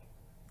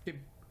 Yep.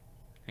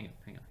 Hang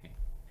on.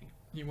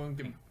 You won't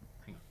give.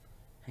 Hang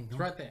on. It's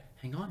right there.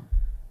 Hang on.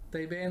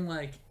 They ban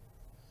like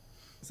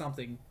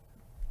something.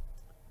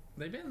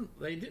 They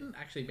didn't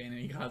actually ban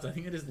any cards. I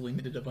think they just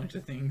limited a bunch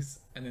of things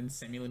and then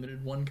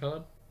semi-limited one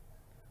card.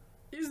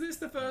 Is this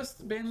the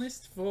first ban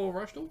list for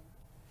Rushdall?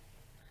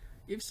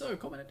 If so,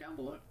 comment it down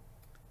below.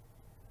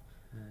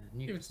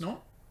 If it's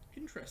not,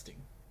 interesting.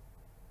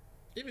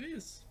 If it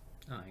is,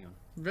 hang on.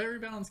 very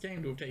balanced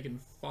game to have taken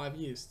 5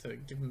 years to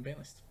give them a ban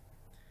list.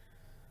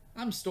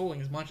 I'm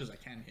stalling as much as I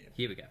can here.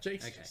 Here we go.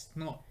 Jake's okay. just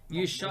not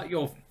You shut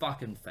your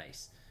fucking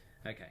face.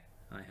 Okay,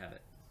 I have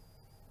it.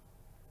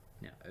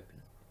 Now open.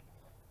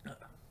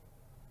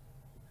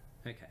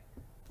 Okay.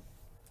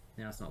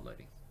 Now it's not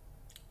loading.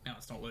 Now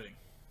it's not loading.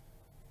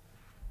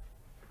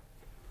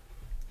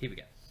 Here we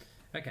go.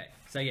 Okay,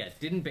 so yeah,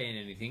 didn't ban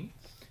anything.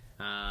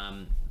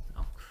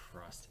 Oh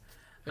Christ.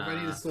 If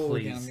I need to stall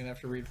again, I'm gonna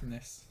have to read from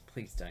this.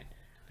 Please don't.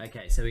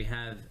 Okay, so we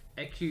have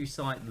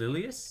Ecusite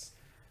Lilius,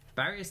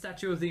 Barrier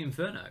Statue of the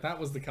Inferno, That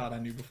was the card I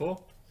knew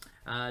before.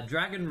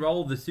 Dragon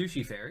Roll the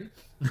Sushi Fairy.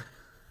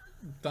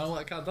 Don't know what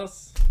that card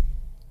does.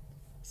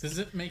 Does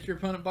it make your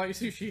opponent buy you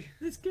sushi?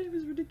 This game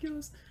is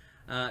ridiculous.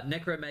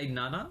 Necromaid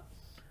Nana.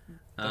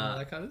 Don't know what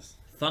that card is.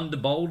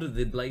 Thunderbolt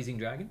the Blazing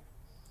Dragon.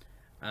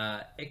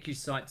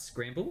 Ecusite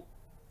Scramble.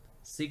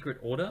 Secret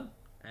Order.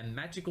 And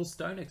Magical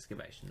Stone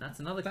Excavation. That's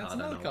another That's card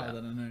another I know card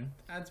about. that I know.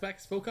 Adds back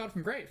a spell card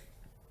from Grave.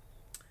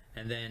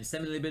 And then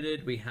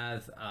semi-limited, we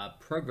have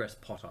Progress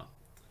Potter.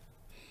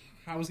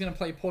 I was gonna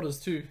play Potters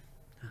too.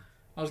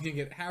 I was gonna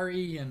get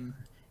Harry and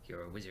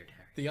You're a wizard,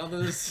 Harry. the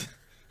others.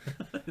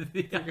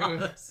 The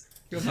others.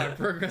 You're my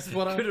Progress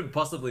Potter. Couldn't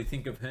possibly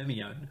think of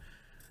Hermione.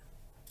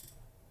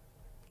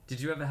 Did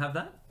you ever have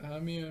that?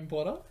 Hermione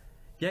Potter.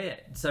 Yeah.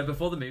 So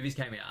before the movies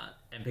came out,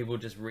 and people were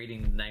just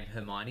reading the name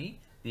Hermione,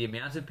 the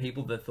amount of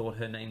people that thought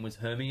her name was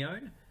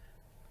Hermione.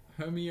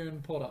 Hermione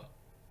Potter.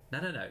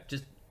 No.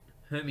 Just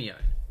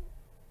Hermione.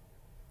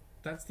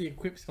 That's the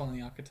equip spell in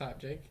the archetype,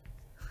 Jake.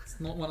 It's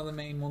not one of the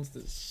main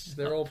monsters.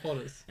 They're all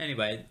Potters.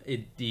 Anyway,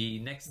 the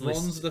next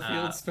Ron's list the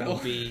field spell. will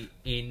be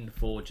in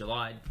for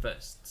July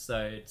 1st. So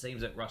it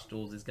seems that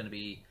Rushdall's is going to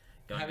be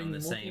going Having on the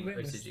multiple same ban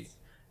OCG. lists.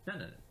 No.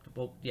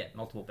 Well, yeah,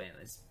 multiple ban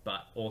lists,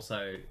 but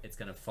also it's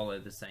going to follow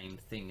the same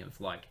thing of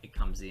like it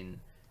comes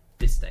in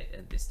this date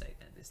and this date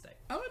and this date.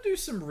 I'm gonna do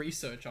some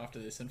research after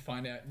this and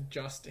find out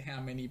just how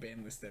many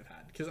ban lists they've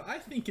had, because I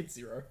think it's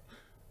 0.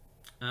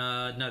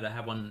 No, they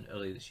had one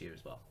earlier this year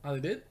as well. Oh, they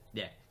did?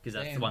 Yeah, because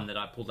that's Damn. the one that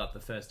I pulled up the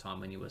first time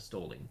when you were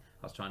stalling.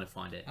 I was trying to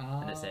find it,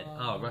 and it said,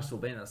 "Oh, Russell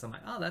ban us." I'm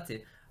like, "Oh, that's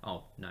it."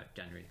 Oh no,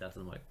 January. That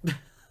doesn't work.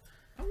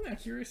 I'm now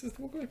curious as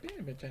to what got banned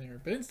about January.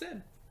 But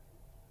instead,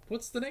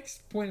 what's the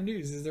next point of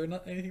news? Is there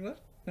not anything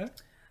left? No.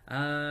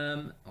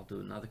 I'll do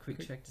another quick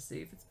check to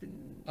see if it's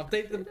been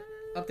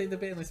Update the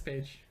ban list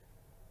page.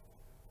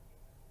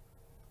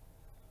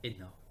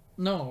 No.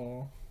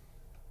 No.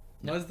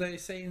 No. As they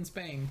say in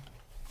Spain,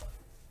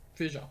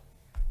 fissure.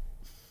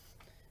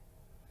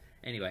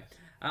 Anyway,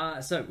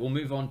 so we'll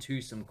move on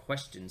to some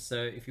questions.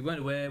 So if you weren't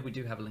aware, we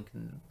do have a link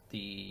in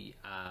the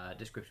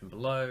description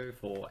below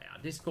for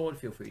our Discord.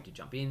 Feel free to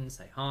jump in,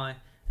 say hi,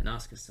 and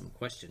ask us some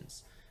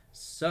questions.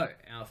 So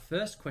our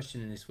first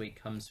question in this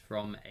week comes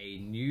from a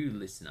new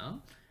listener.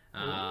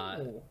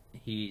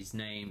 His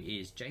name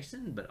is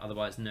Jason, but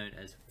otherwise known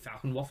as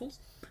Falcon Waffles.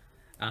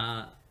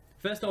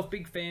 First off,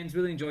 big fans,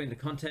 really enjoying the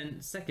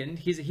content. Second,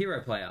 he's a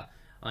hero player.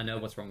 I know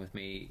what's wrong with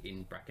me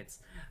in brackets.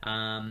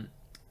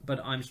 But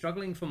I'm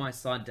struggling for my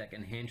side deck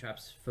and hand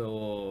traps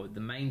for the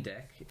main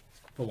deck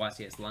for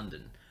YCS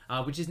London,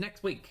 which is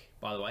next week,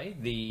 by the way.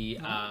 The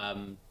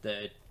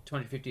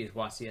 250th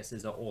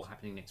YCSs are all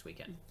happening next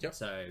weekend. Yep.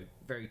 So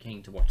very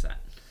keen to watch that.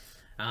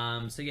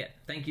 So yeah,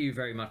 thank you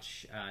very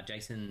much,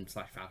 Jason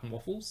 / Falcon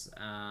Waffles.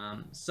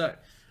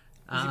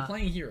 Is he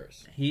playing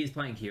heroes? He is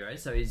playing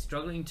heroes, so he's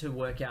struggling to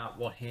work out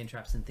what hand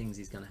traps and things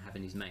he's going to have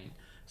in his main.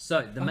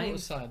 So the main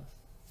side.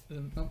 Is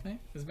it not main?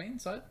 Is it main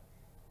side?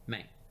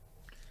 Main.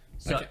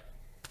 So Okay.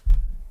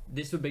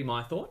 this would be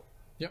my thought.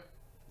 Yep.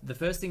 The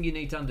first thing you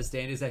need to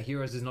understand is that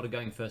heroes is not a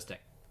going first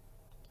deck.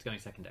 It's going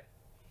second deck.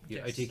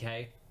 You're Yes.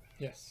 OTK,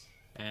 Yes.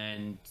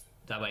 and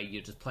that way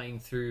you're just playing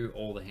through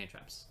all the hand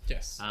traps.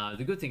 Yes.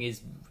 The good thing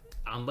is,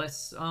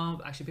 unless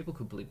actually people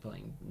could be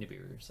playing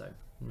Nibiru, so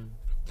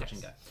touch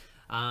and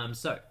go.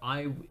 So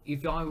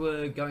if I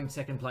were going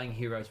second playing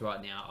heroes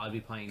right now, I'd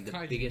be playing the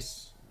Kaijus.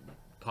 biggest.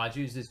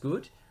 Kaiju's is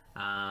good.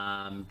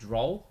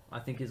 Droll I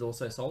think is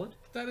also solid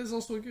That is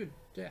also good.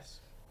 Yes.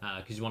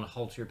 because you want to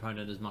hold your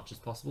opponent as much as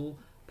possible.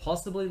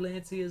 Possibly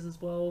Lanciers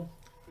as well.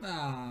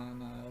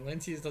 No.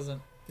 Lanciers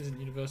isn't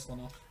universal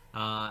enough.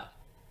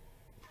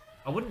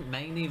 I wouldn't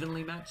main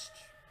evenly matched.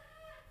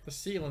 The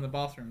seal in the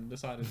bathroom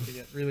decided to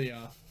get really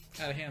out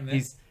of hand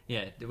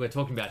there. We're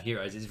talking about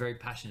heroes. He's very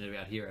passionate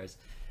about heroes.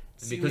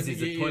 And See, because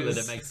he's a toilet,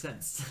 is- it makes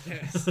sense.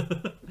 Yes.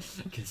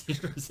 Because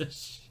heroes are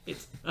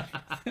shit.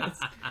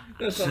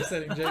 That's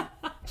upsetting, Jake.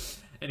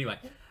 Anyway,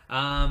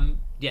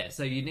 yeah.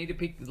 So you need to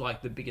pick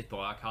like the biggest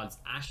buyer cards.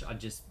 Ash, I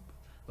just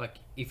like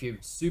if you're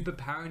super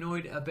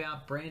paranoid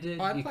about branded.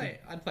 I'd play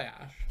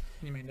Ash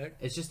in your main deck.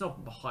 It's just not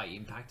high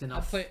impact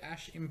enough. I'd play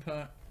Ash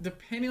Imperm.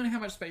 Depending on how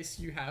much space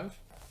you have,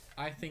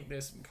 I think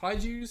there's some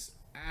Kaiju's,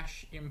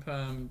 Ash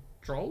Imperm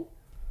Troll.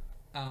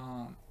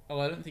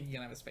 Although I don't think you're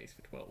gonna have a space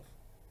for 12.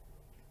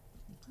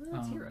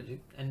 That's heroes,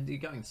 and you're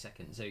going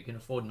second, so you can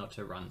afford not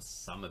to run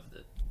some of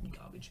the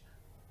garbage.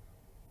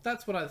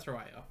 That's what I'd throw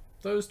at you.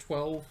 Those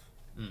 12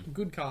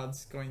 good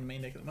cards going in the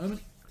main deck at the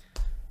moment.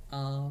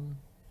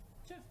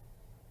 Yeah.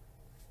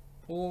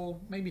 Or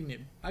maybe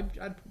Nib.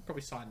 I'd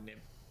probably side Nib.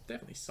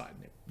 Definitely side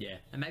Nib. Yeah,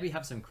 and maybe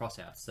have some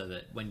crossouts so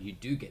that when you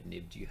do get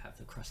nibbed, you have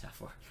the crossout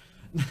for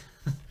it.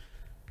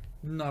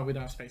 No, we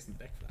don't have space in the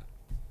deck for that.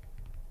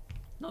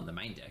 Not in the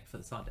main deck, for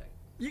the side deck.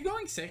 You're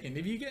going second.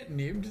 If you get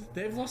nibbed,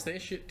 they've lost their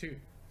shit too.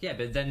 Yeah,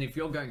 but then if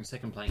you're going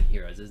second playing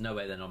heroes, there's no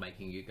way they're not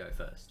making you go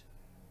first.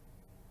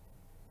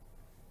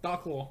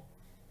 Dark Law.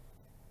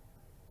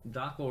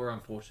 Dark Law,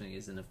 unfortunately,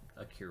 isn't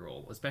a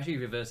cure-all, especially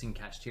if you're versing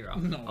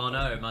Kashtira. No. Oh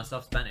no, my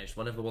stuff's banished.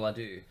 Whatever will I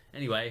do?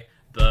 Anyway,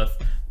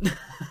 birth. Yeah.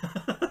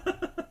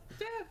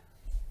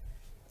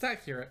 It's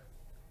accurate.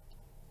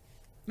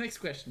 Next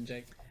question,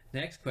 Jake.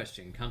 Next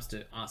question comes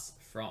to us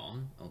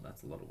from... Oh,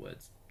 that's a lot of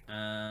words.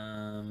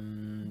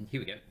 Here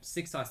we go.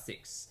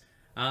 6i6.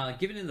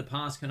 Given in the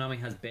past, Konami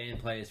has banned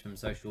players from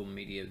social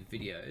media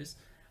videos,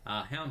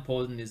 how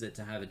important is it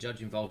to have a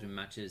judge involved in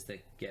matches that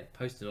get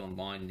posted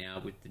online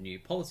now with the new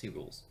policy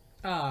rules?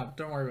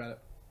 Don't worry about it.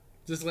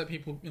 Just let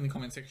people in the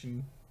comment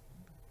section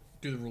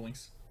do the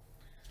rulings.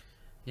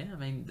 Yeah, I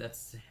mean,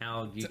 that's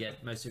how you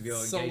get most of your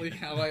Solely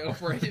engagement. how I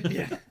operated,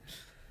 yeah.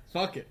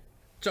 Fuck it.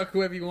 Chuck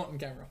whoever you want on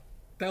camera.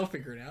 They'll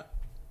figure it out.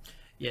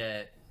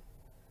 Yeah.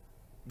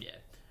 Yeah.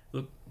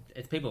 Look,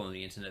 it's people on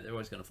the internet. They're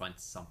always going to find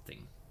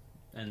something.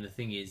 And the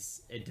thing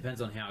is, it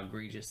depends on how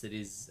egregious it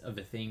is of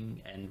a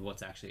thing and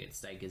what's actually at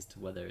stake as to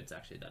whether it's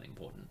actually that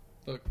important.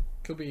 Look,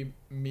 could be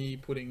me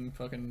putting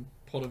fucking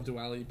Pot of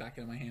Duality back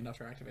in my hand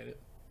after I activate it.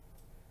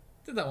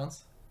 Did that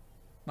once.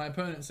 My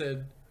opponent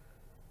said...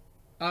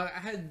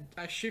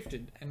 I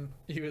shifted, and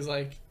he was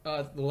like,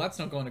 well, that's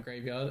not going to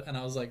graveyard. And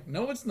I was like,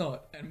 no, it's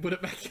not. And put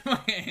it back in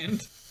my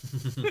hand.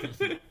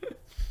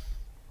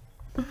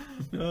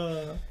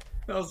 That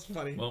was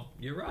funny. Well,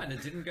 you're right.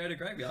 It didn't go to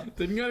graveyard.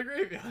 Didn't go to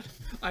graveyard.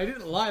 I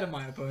didn't lie to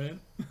my opponent.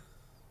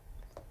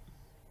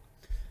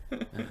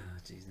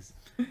 Jesus.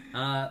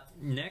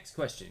 Next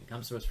question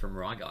comes to us from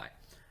Ryguy.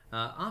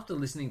 After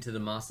listening to the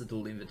Master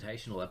Duel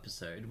Invitational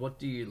episode, what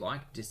do you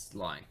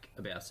dislike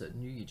about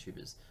certain new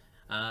YouTubers?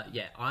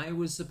 Yeah, I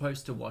was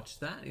supposed to watch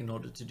that in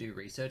order to do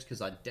research because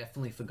I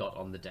definitely forgot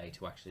on the day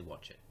to actually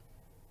watch it.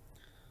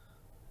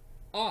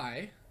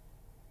 I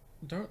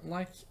don't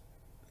like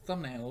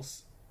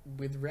thumbnails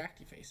with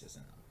reacty faces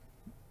in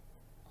them.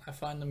 I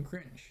find them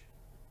cringe.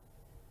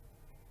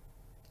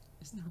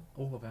 Isn't that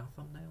all of our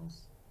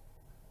thumbnails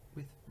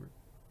with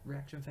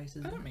reaction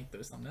faces? I don't make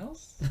those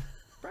thumbnails.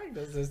 Bragg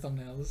does those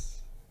thumbnails.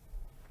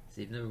 So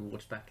you've never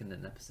watched back in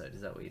an episode,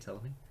 is that what you're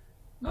telling me?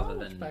 No, I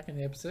watch back in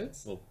the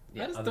episodes. Well,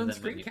 yeah, I just don't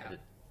screen cap.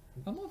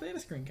 I'm not there to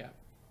screen cap.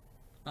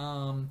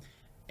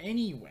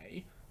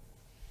 Anyway,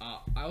 I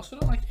also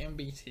don't like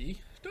MBT.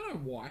 Don't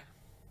know why.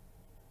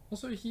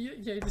 Also, he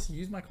just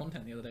used my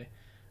content the other day.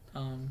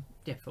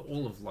 Yeah, for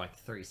all of like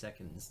 3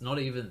 seconds. Not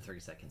even 3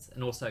 seconds.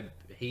 And also,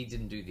 he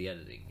didn't do the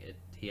editing.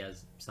 He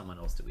has someone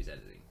else do his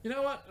editing. You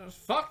know what?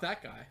 Fuck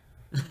that guy.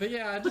 But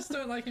yeah, I just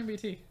don't like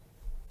MBT.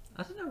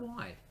 I don't know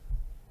why.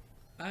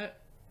 I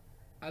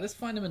just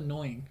find him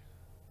annoying.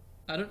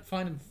 I don't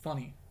find him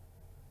funny.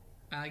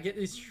 And I get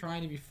he's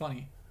trying to be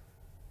funny.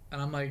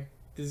 And I'm like,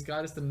 this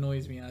guy just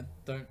annoys me and I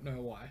don't know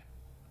why.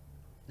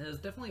 There's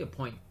definitely a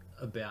point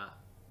about,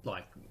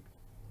 like,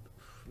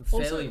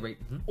 fairly...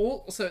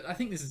 So I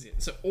think this is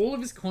it. So all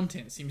of his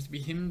content seems to be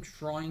him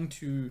trying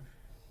to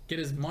get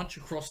as much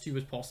across to you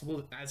as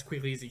possible as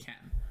quickly as he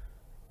can.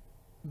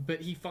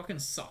 But he fucking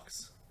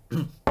sucks.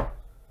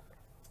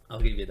 I'll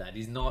give you that.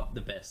 He's not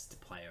the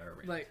best player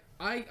around. Like,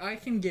 I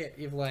can get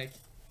if, like,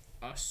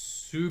 a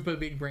super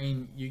big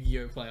brain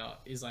Yu-Gi-Oh player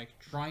is, like,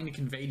 trying to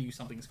convey to you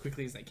something as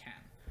quickly as they can.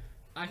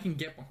 I can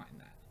get behind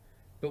that.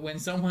 But when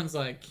someone's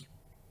like,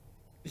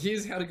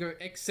 here's how to go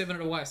X7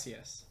 at a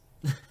YCS.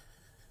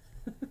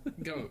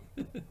 Go.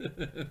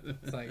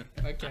 It's like,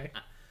 okay.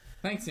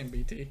 Thanks,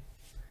 MBT.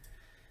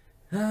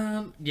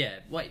 Yeah.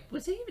 Wait,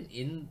 was he even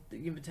in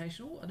the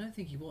Invitational? I don't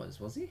think he was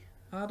he?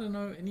 I don't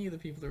know any of the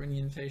people that are in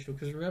the Invitational,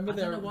 because remember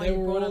they were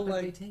were all up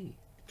like... MBT.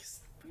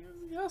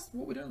 You asked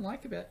what we don't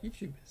like about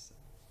YouTubers.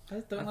 I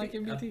just don't like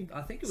MBT.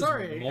 I think it was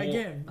Sorry, more,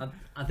 again.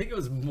 I think it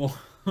was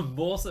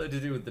more so to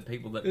do with the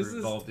people that were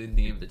involved in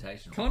the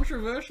Invitational.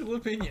 Controversial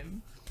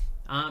opinion.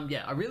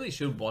 Yeah, I really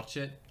should watch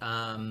it.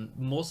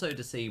 More so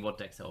to see what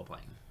decks they were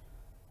playing.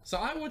 So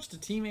I watched a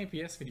Team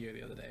APS video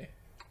the other day.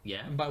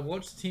 Yeah. And by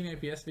watched the Team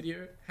APS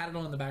video, had it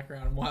on in the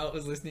background while it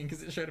was listening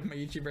because it showed up my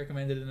YouTube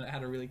recommended and it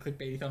had a really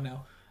clickbaity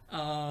thumbnail.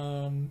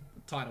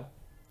 Title.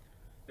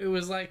 It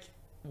was like,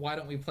 why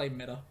don't we play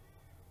meta?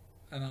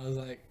 And I was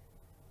like,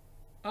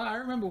 I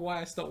remember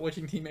why I stopped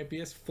watching Team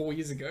APS 4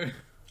 years ago.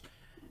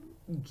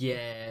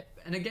 Yeah,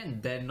 and again,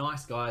 they're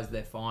nice guys.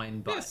 They're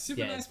fine, but Yeah,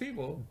 super nice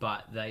people.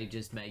 But they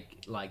just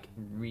make like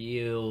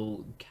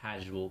real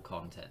casual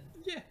content.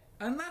 Yeah,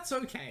 and that's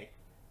okay.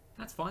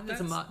 That's fine. There's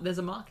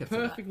a market for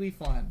Perfectly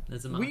fine.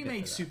 There's a market We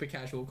make for that. super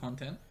casual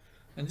content,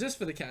 and just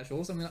for the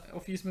casuals, I'm gonna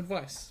offer you some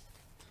advice.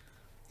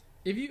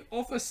 If you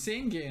offer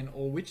Sangan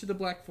or Witch of the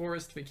Black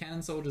Forest for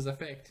Cannon Soldier's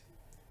effect,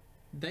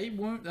 they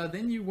won't.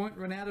 Then you won't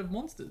run out of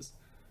monsters.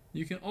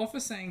 You can offer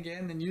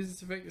Sangan, then use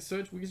its effect to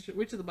search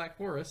Witch of the Black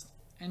Forest,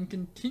 and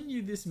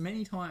continue this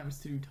many times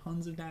to do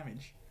tons of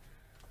damage.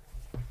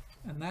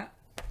 And that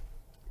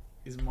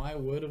is my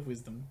word of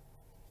wisdom.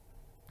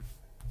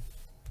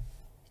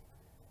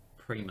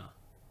 Prima.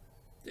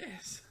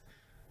 Yes,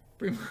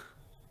 Prima.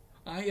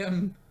 I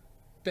am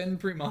Ben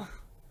Prima.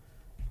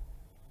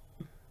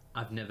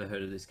 I've never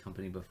heard of this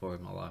company before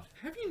in my life.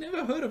 Have you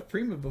never heard of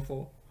Prima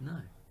before? No.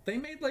 They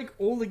made like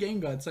all the game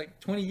guides like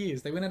 20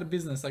 years. They went out of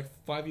business like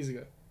 5 years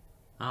ago.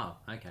 Oh,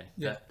 okay.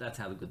 Yeah. That's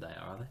how good they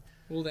are they?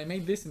 Well, they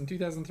made this in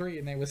 2003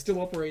 and they were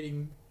still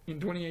operating in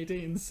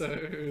 2018,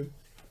 so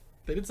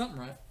they did something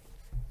right.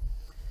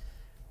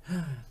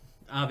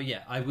 But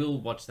yeah, I will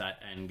watch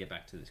that and get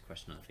back to this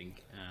question, I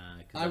think.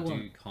 Because I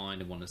do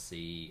kind of want to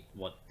see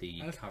what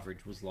the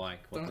coverage was like,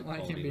 what the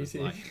quality was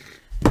like.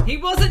 He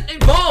wasn't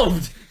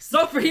involved!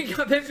 Stop bringing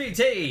up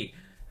MVT!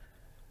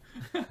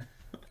 I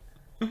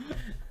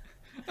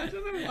don't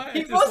know why.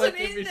 He wasn't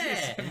in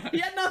there! So he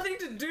had nothing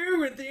to do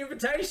with the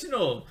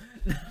Invitational!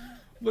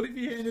 What if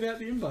you handed out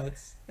the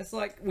invites? It's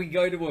like we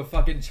go to a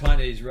fucking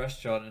Chinese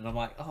restaurant and I'm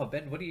like, oh,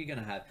 Ben, what are you going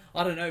to have?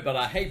 I don't know, but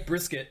I hate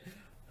brisket.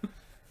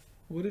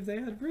 What if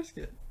they had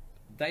brisket?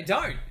 They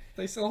don't.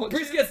 They sell hot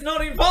Brisket's chips.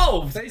 not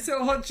involved. They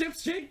sell hot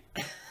chips, chick.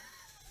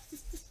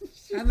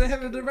 And they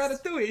have a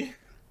ratatouille.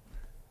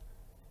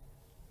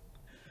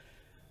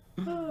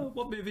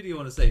 What movie do you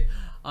want to see?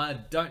 I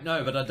don't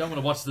know, but I don't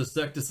want to watch the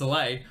Cirque du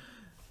Soleil.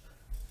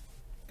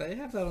 They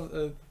have that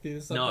on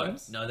theatre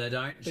sometimes. No, they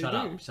don't. They Shut do.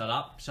 up. Shut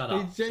up. Shut They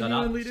up. Shut up.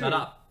 genuinely Shut do.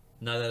 up.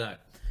 No, they don't.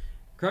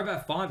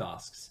 Crobat5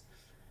 asks,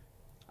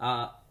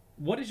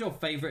 what is your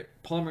favourite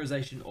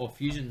polymerization or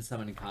fusion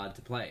summoning card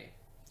to play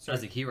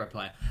as a hero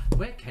player?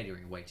 We're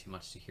catering way too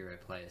much to hero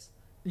players.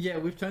 Yeah,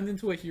 we've turned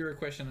into a hero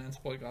question and answer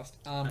podcast.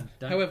 Don't-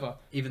 However,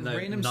 Even though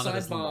random none of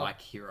us sidebar-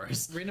 like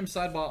heroes. random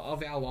sidebar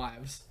of our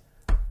lives,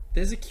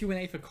 there's a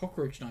Q&A for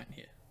Cockroach Knight in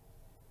here.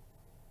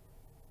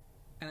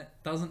 And it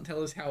doesn't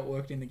tell us how it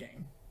worked in the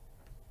game.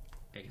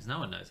 Because no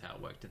one knows how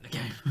it worked in the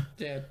game.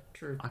 Yeah,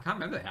 true. I can't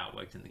remember how it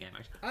worked in the game,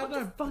 actually. I don't What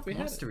know, the fuck we had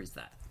monster is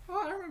that?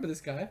 Oh, I remember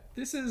this guy.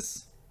 This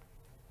is...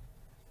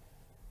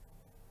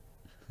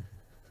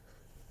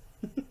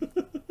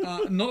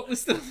 not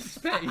listed on this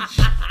page.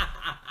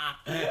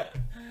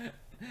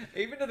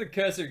 Even at a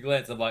cursory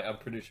glance, I'm like, I'm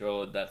pretty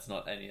sure that's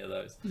not any of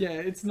those. Yeah,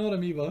 it's not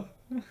Amoeba.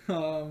 I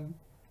don't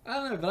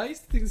know, but I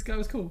used to think this guy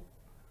was cool.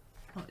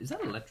 Oh, is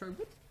that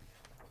Electrobit?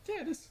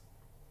 Yeah, it is.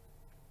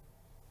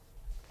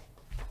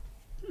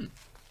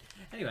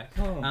 Anyway,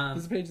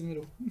 There's a page in the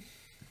middle.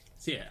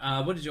 so yeah,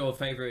 what is your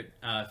favourite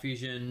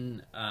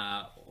fusion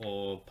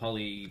or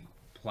poly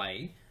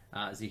play?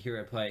 As a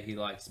hero player, he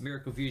likes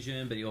Miracle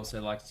Fusion, but he also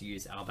likes to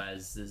use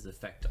Albaz's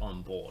effect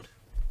on board.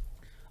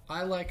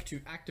 I like to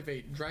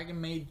activate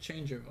Dragon Maid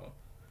Changeover,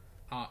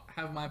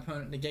 have my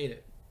opponent negate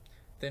it,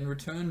 then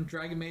return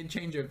Dragon Maid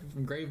Changeover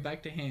from grave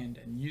back to hand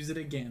and use it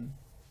again.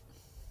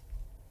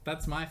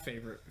 That's my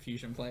favourite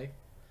fusion play.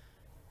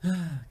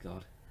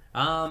 God.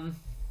 My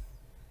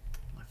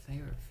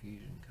favourite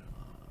fusion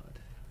card.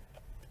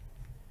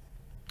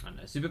 I don't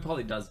know. Super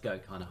Poly does go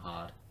kind of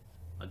hard.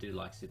 I do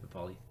like Super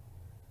Poly.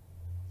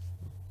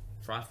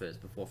 Frifers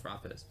before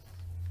Frifers.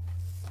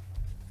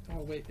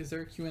 Oh wait, is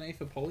there a Q&A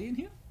for poly in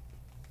here?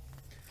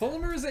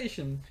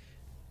 Polymerization.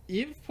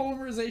 If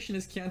polymerization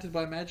is countered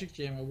by Magic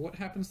Jammer, what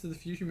happens to the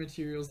fusion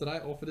materials that I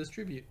offered as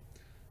tribute?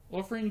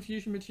 Offering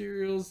fusion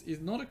materials is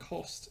not a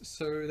cost,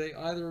 so they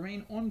either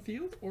remain on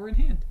field or in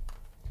hand.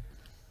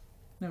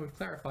 Now we've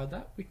clarified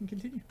that, we can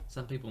continue.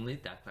 Some people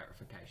need that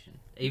clarification,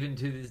 even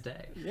to this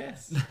day.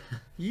 Yes.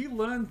 You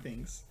learn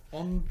things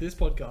on this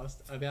podcast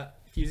about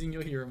fusing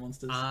your hero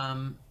monsters.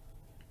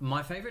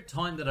 My favourite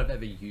time that I've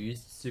ever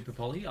used Super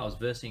Poly, I was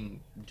versing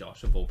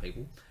Josh of all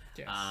people.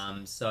 Yes.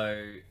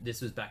 So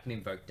this was back in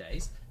Invoke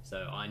days.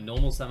 So I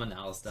normal summon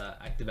Alistair,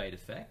 activate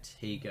effect.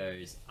 He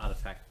goes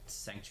Artifact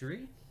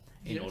Sanctuary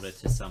in order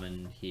to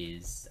summon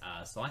his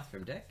Scythe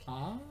from deck.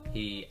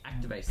 He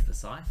activates the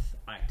Scythe.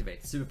 I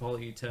activate Super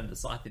Poly, turn the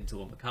Scythe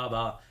into a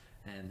Macabre,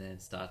 and then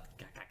start.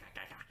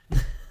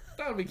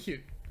 That would be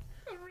cute.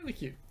 That would be really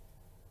cute.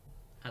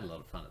 Had a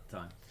lot of fun at the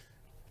time.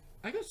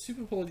 I got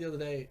Super Poly the other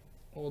day,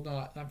 or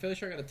not. I'm fairly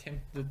sure I got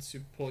attempted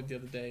Super Poly the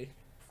other day,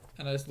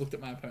 and I just looked at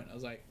my opponent. I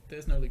was like,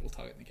 "There's no legal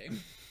target in the game."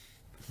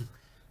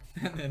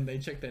 And then they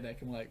checked their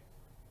deck, and I'm like,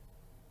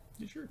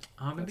 "You sure?"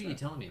 I remember you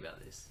telling me about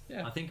this.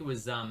 Yeah. I think it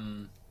was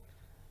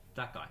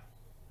that guy.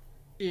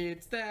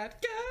 It's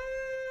that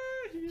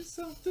guy. He's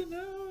something.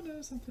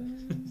 No,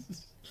 something.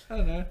 I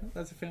don't know.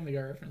 That's a Family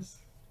Guy reference.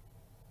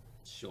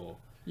 Sure.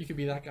 You could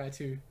be that guy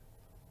too.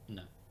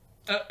 No.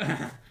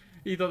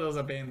 You thought that was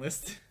a ban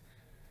list.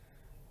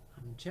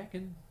 I'm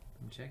checking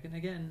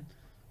again.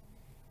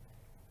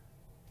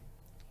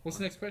 What's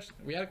the next question?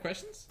 We out of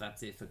questions?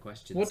 That's it for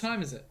questions. What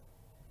time is it?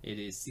 It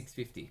is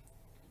 6:50.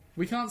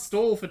 We can't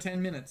stall for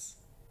 10 minutes.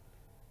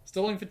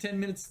 Stalling for 10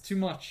 minutes is too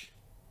much.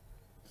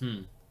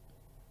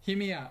 Hear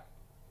me out.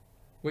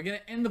 We're going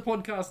to end the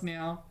podcast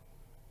now,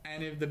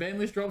 and if the ban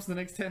list drops in the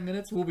next 10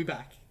 minutes, we'll be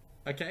back.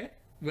 Okay?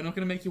 We're not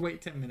going to make you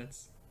wait 10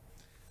 minutes.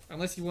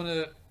 Unless you want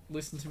to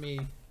listen to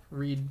me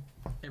read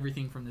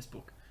everything from this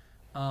book.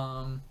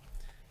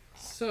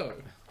 So,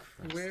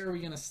 where are we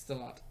going to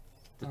start?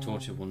 The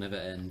torture will never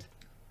end.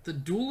 The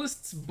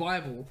Duelist's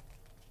Bible.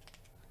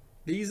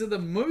 These are the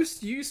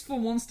most useful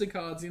monster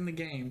cards in the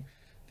game.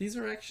 These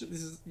are actually...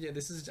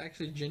 This is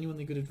actually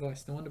genuinely good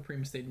advice. No wonder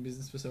Prima stayed in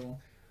business for so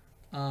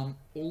long.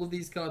 All of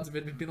these cards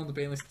have been on the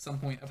ban list at some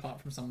point, apart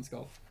from Summon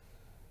Skull.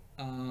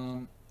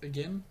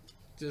 Again,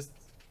 just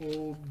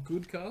all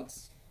good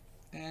cards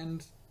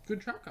and good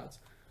trap cards.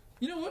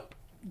 You know what?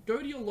 Go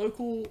to your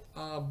local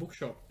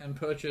bookshop and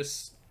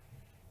purchase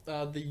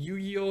the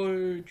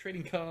Yu-Gi-Oh!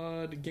 Trading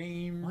card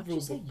game. Why'd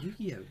you say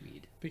Yu-Gi-Oh!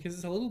 Weird? Because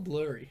it's a little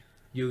blurry.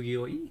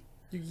 Yu-Gi-Oh!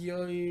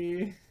 Yu-Gi-Oh!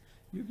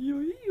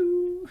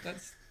 Yu-Gi-Oh!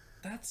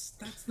 That's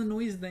the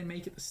noise they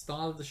make at the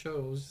start of the show.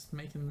 I was just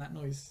making that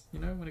noise. You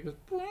know, when it goes...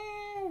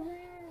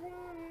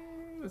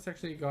 That's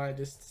actually a guy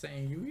just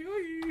saying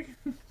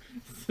Yu-Gi-Oh!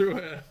 through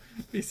a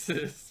piece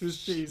of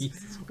Swiss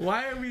cheese.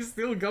 Why are we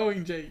still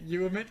going, Jake?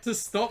 You were meant to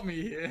stop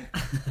me here.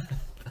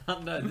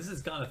 No, this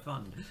is kind of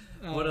fun.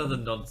 What other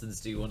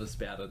nonsense do you want to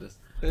spout at us?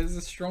 There's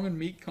a strong and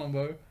meat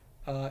combo.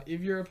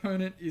 If your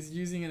opponent is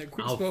using an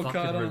equip spell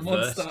card on a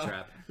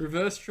monster,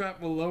 reverse trap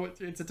will lower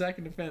its attack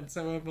and defense.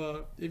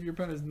 However, if your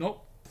opponent is not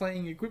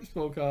playing equip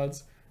spell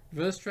cards,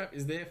 reverse trap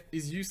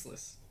is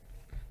useless.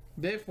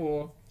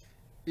 Therefore,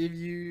 if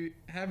you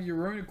have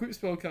your own equip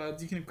spell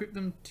cards, you can equip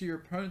them to your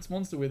opponent's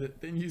monster with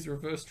it, then use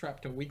reverse trap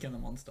to weaken the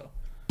monster.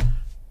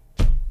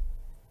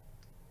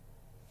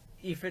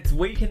 If it's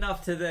weak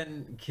enough to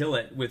then kill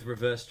it with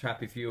reverse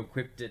trap if you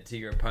equipped it to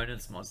your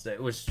opponent's monster,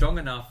 it was strong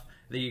enough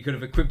that you could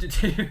have equipped it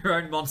to your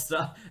own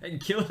monster and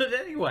killed it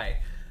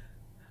anyway.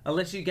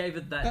 Unless you gave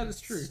it that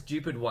is true.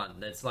 Stupid one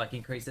that's like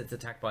increase its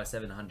attack by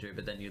 700,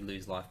 but then you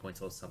lose life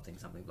points or something,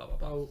 blah blah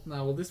blah. Oh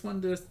no! Well, this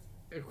one just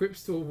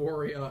equips to a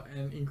warrior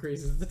and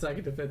increases its attack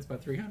and defense by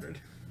 300.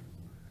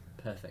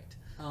 Perfect.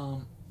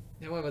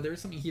 However, there is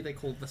something here they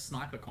call the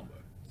sniper combo.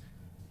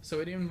 So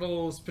it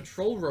involves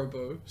Patrol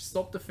Robo,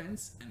 Stop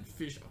Defense, and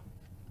Fissure.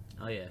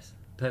 Oh yes.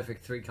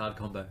 Perfect 3-card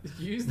combo.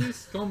 Use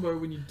this combo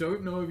when you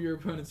don't know if your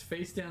opponent's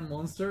face-down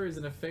monster is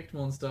an effect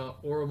monster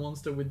or a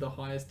monster with the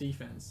highest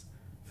defense.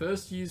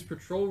 First, use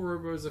Patrol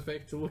Robo's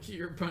effect to look at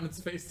your opponent's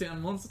face-down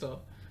monster.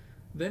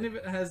 Then if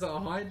it has a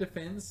high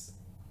defense,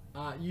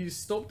 use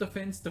Stop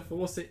Defense to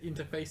force it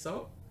into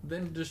face-up,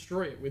 then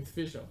destroy it with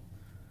Fissure.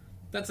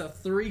 That's a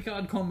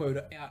 3-card combo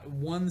to out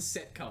one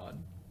set card.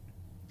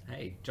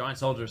 Hey, Giant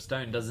Soldier of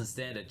Stone doesn't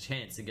stand a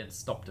chance against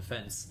Stop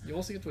Defense. You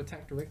also get to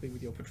attack directly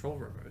with your Patrol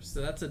Robos.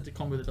 So that's a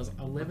combo that does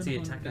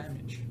 1100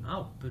 damage.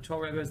 Oh,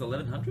 Patrol Robo is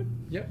 1100?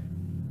 Yep.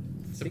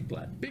 It's a big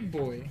blood. Big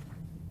boy.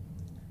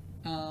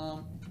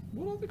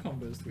 What other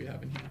combos do we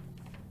have in here?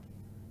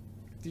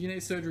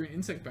 DNA Surgery and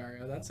Insect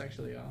Barrier. That's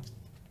actually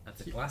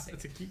that's a classic.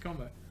 That's a key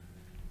combo.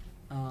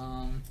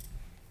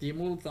 The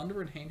Immortal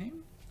Thunder and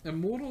Hain.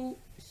 Immortal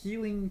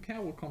Healing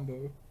Power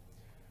combo.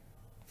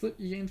 Flip,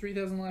 you gain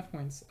 3,000 life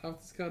points. After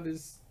this card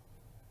is...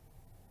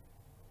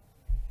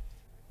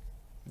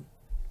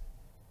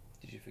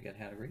 Did you forget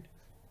how to read?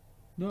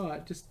 No, I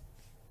just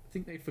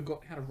think they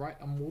forgot how to write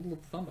Immortal of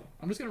Thunder.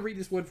 I'm just going to read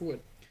this word for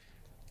word.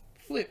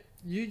 Flip,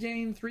 you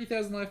gain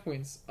 3,000 life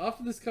points.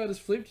 After this card is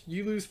flipped,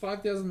 you lose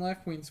 5,000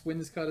 life points when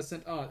this card is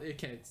sent... Oh,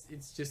 okay,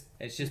 it's just...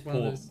 It's just one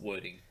poor of those...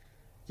 wording.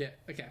 Yeah,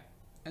 okay.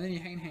 And then you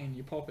Hain,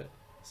 you pop it.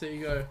 So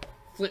you go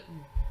flip,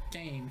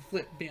 gain,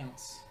 flip,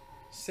 bounce,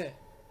 set.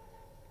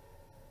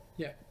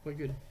 Yeah, we're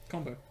good.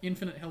 Combo.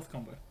 Infinite health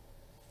combo.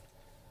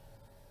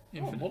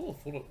 Infinite. Oh,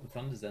 Model of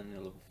Thunder's only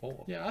level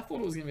 4. Yeah, I thought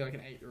it was going to be like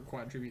an 8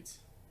 required tributes.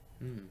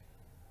 Hmm.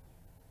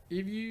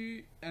 If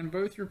you and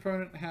both your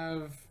opponent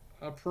have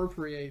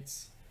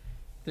appropriates,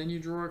 then you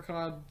draw a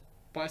card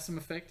by some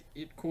effect,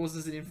 it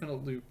causes an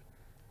infinite loop.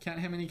 Count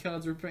how many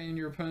cards remain in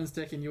your opponent's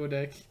deck in your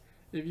deck.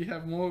 If you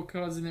have more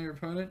cards than your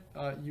opponent,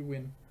 you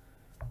win.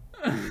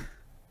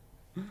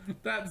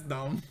 That's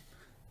dumb.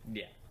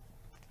 Yeah.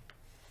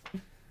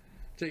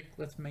 Jake,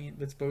 let's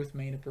both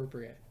main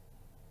appropriate.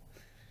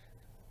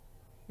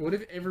 What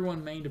if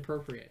everyone mained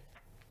appropriate?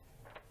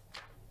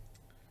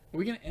 Are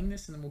we going to end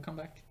this and then we'll come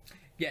back?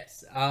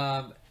 Yes.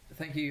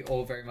 Thank you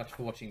all very much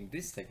for watching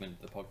this segment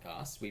of the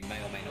podcast. We may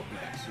or may not be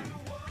back soon.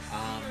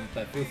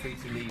 But feel free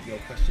to leave your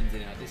questions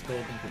in our Discord.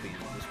 Link will be in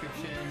the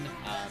description.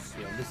 If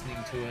you're listening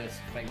to us,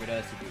 favourite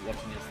us. If you're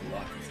watching us,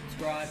 like and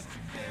subscribe.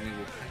 And we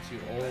will catch you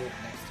all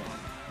next time.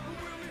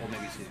 Or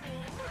maybe soon.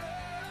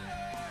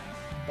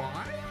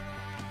 Bye.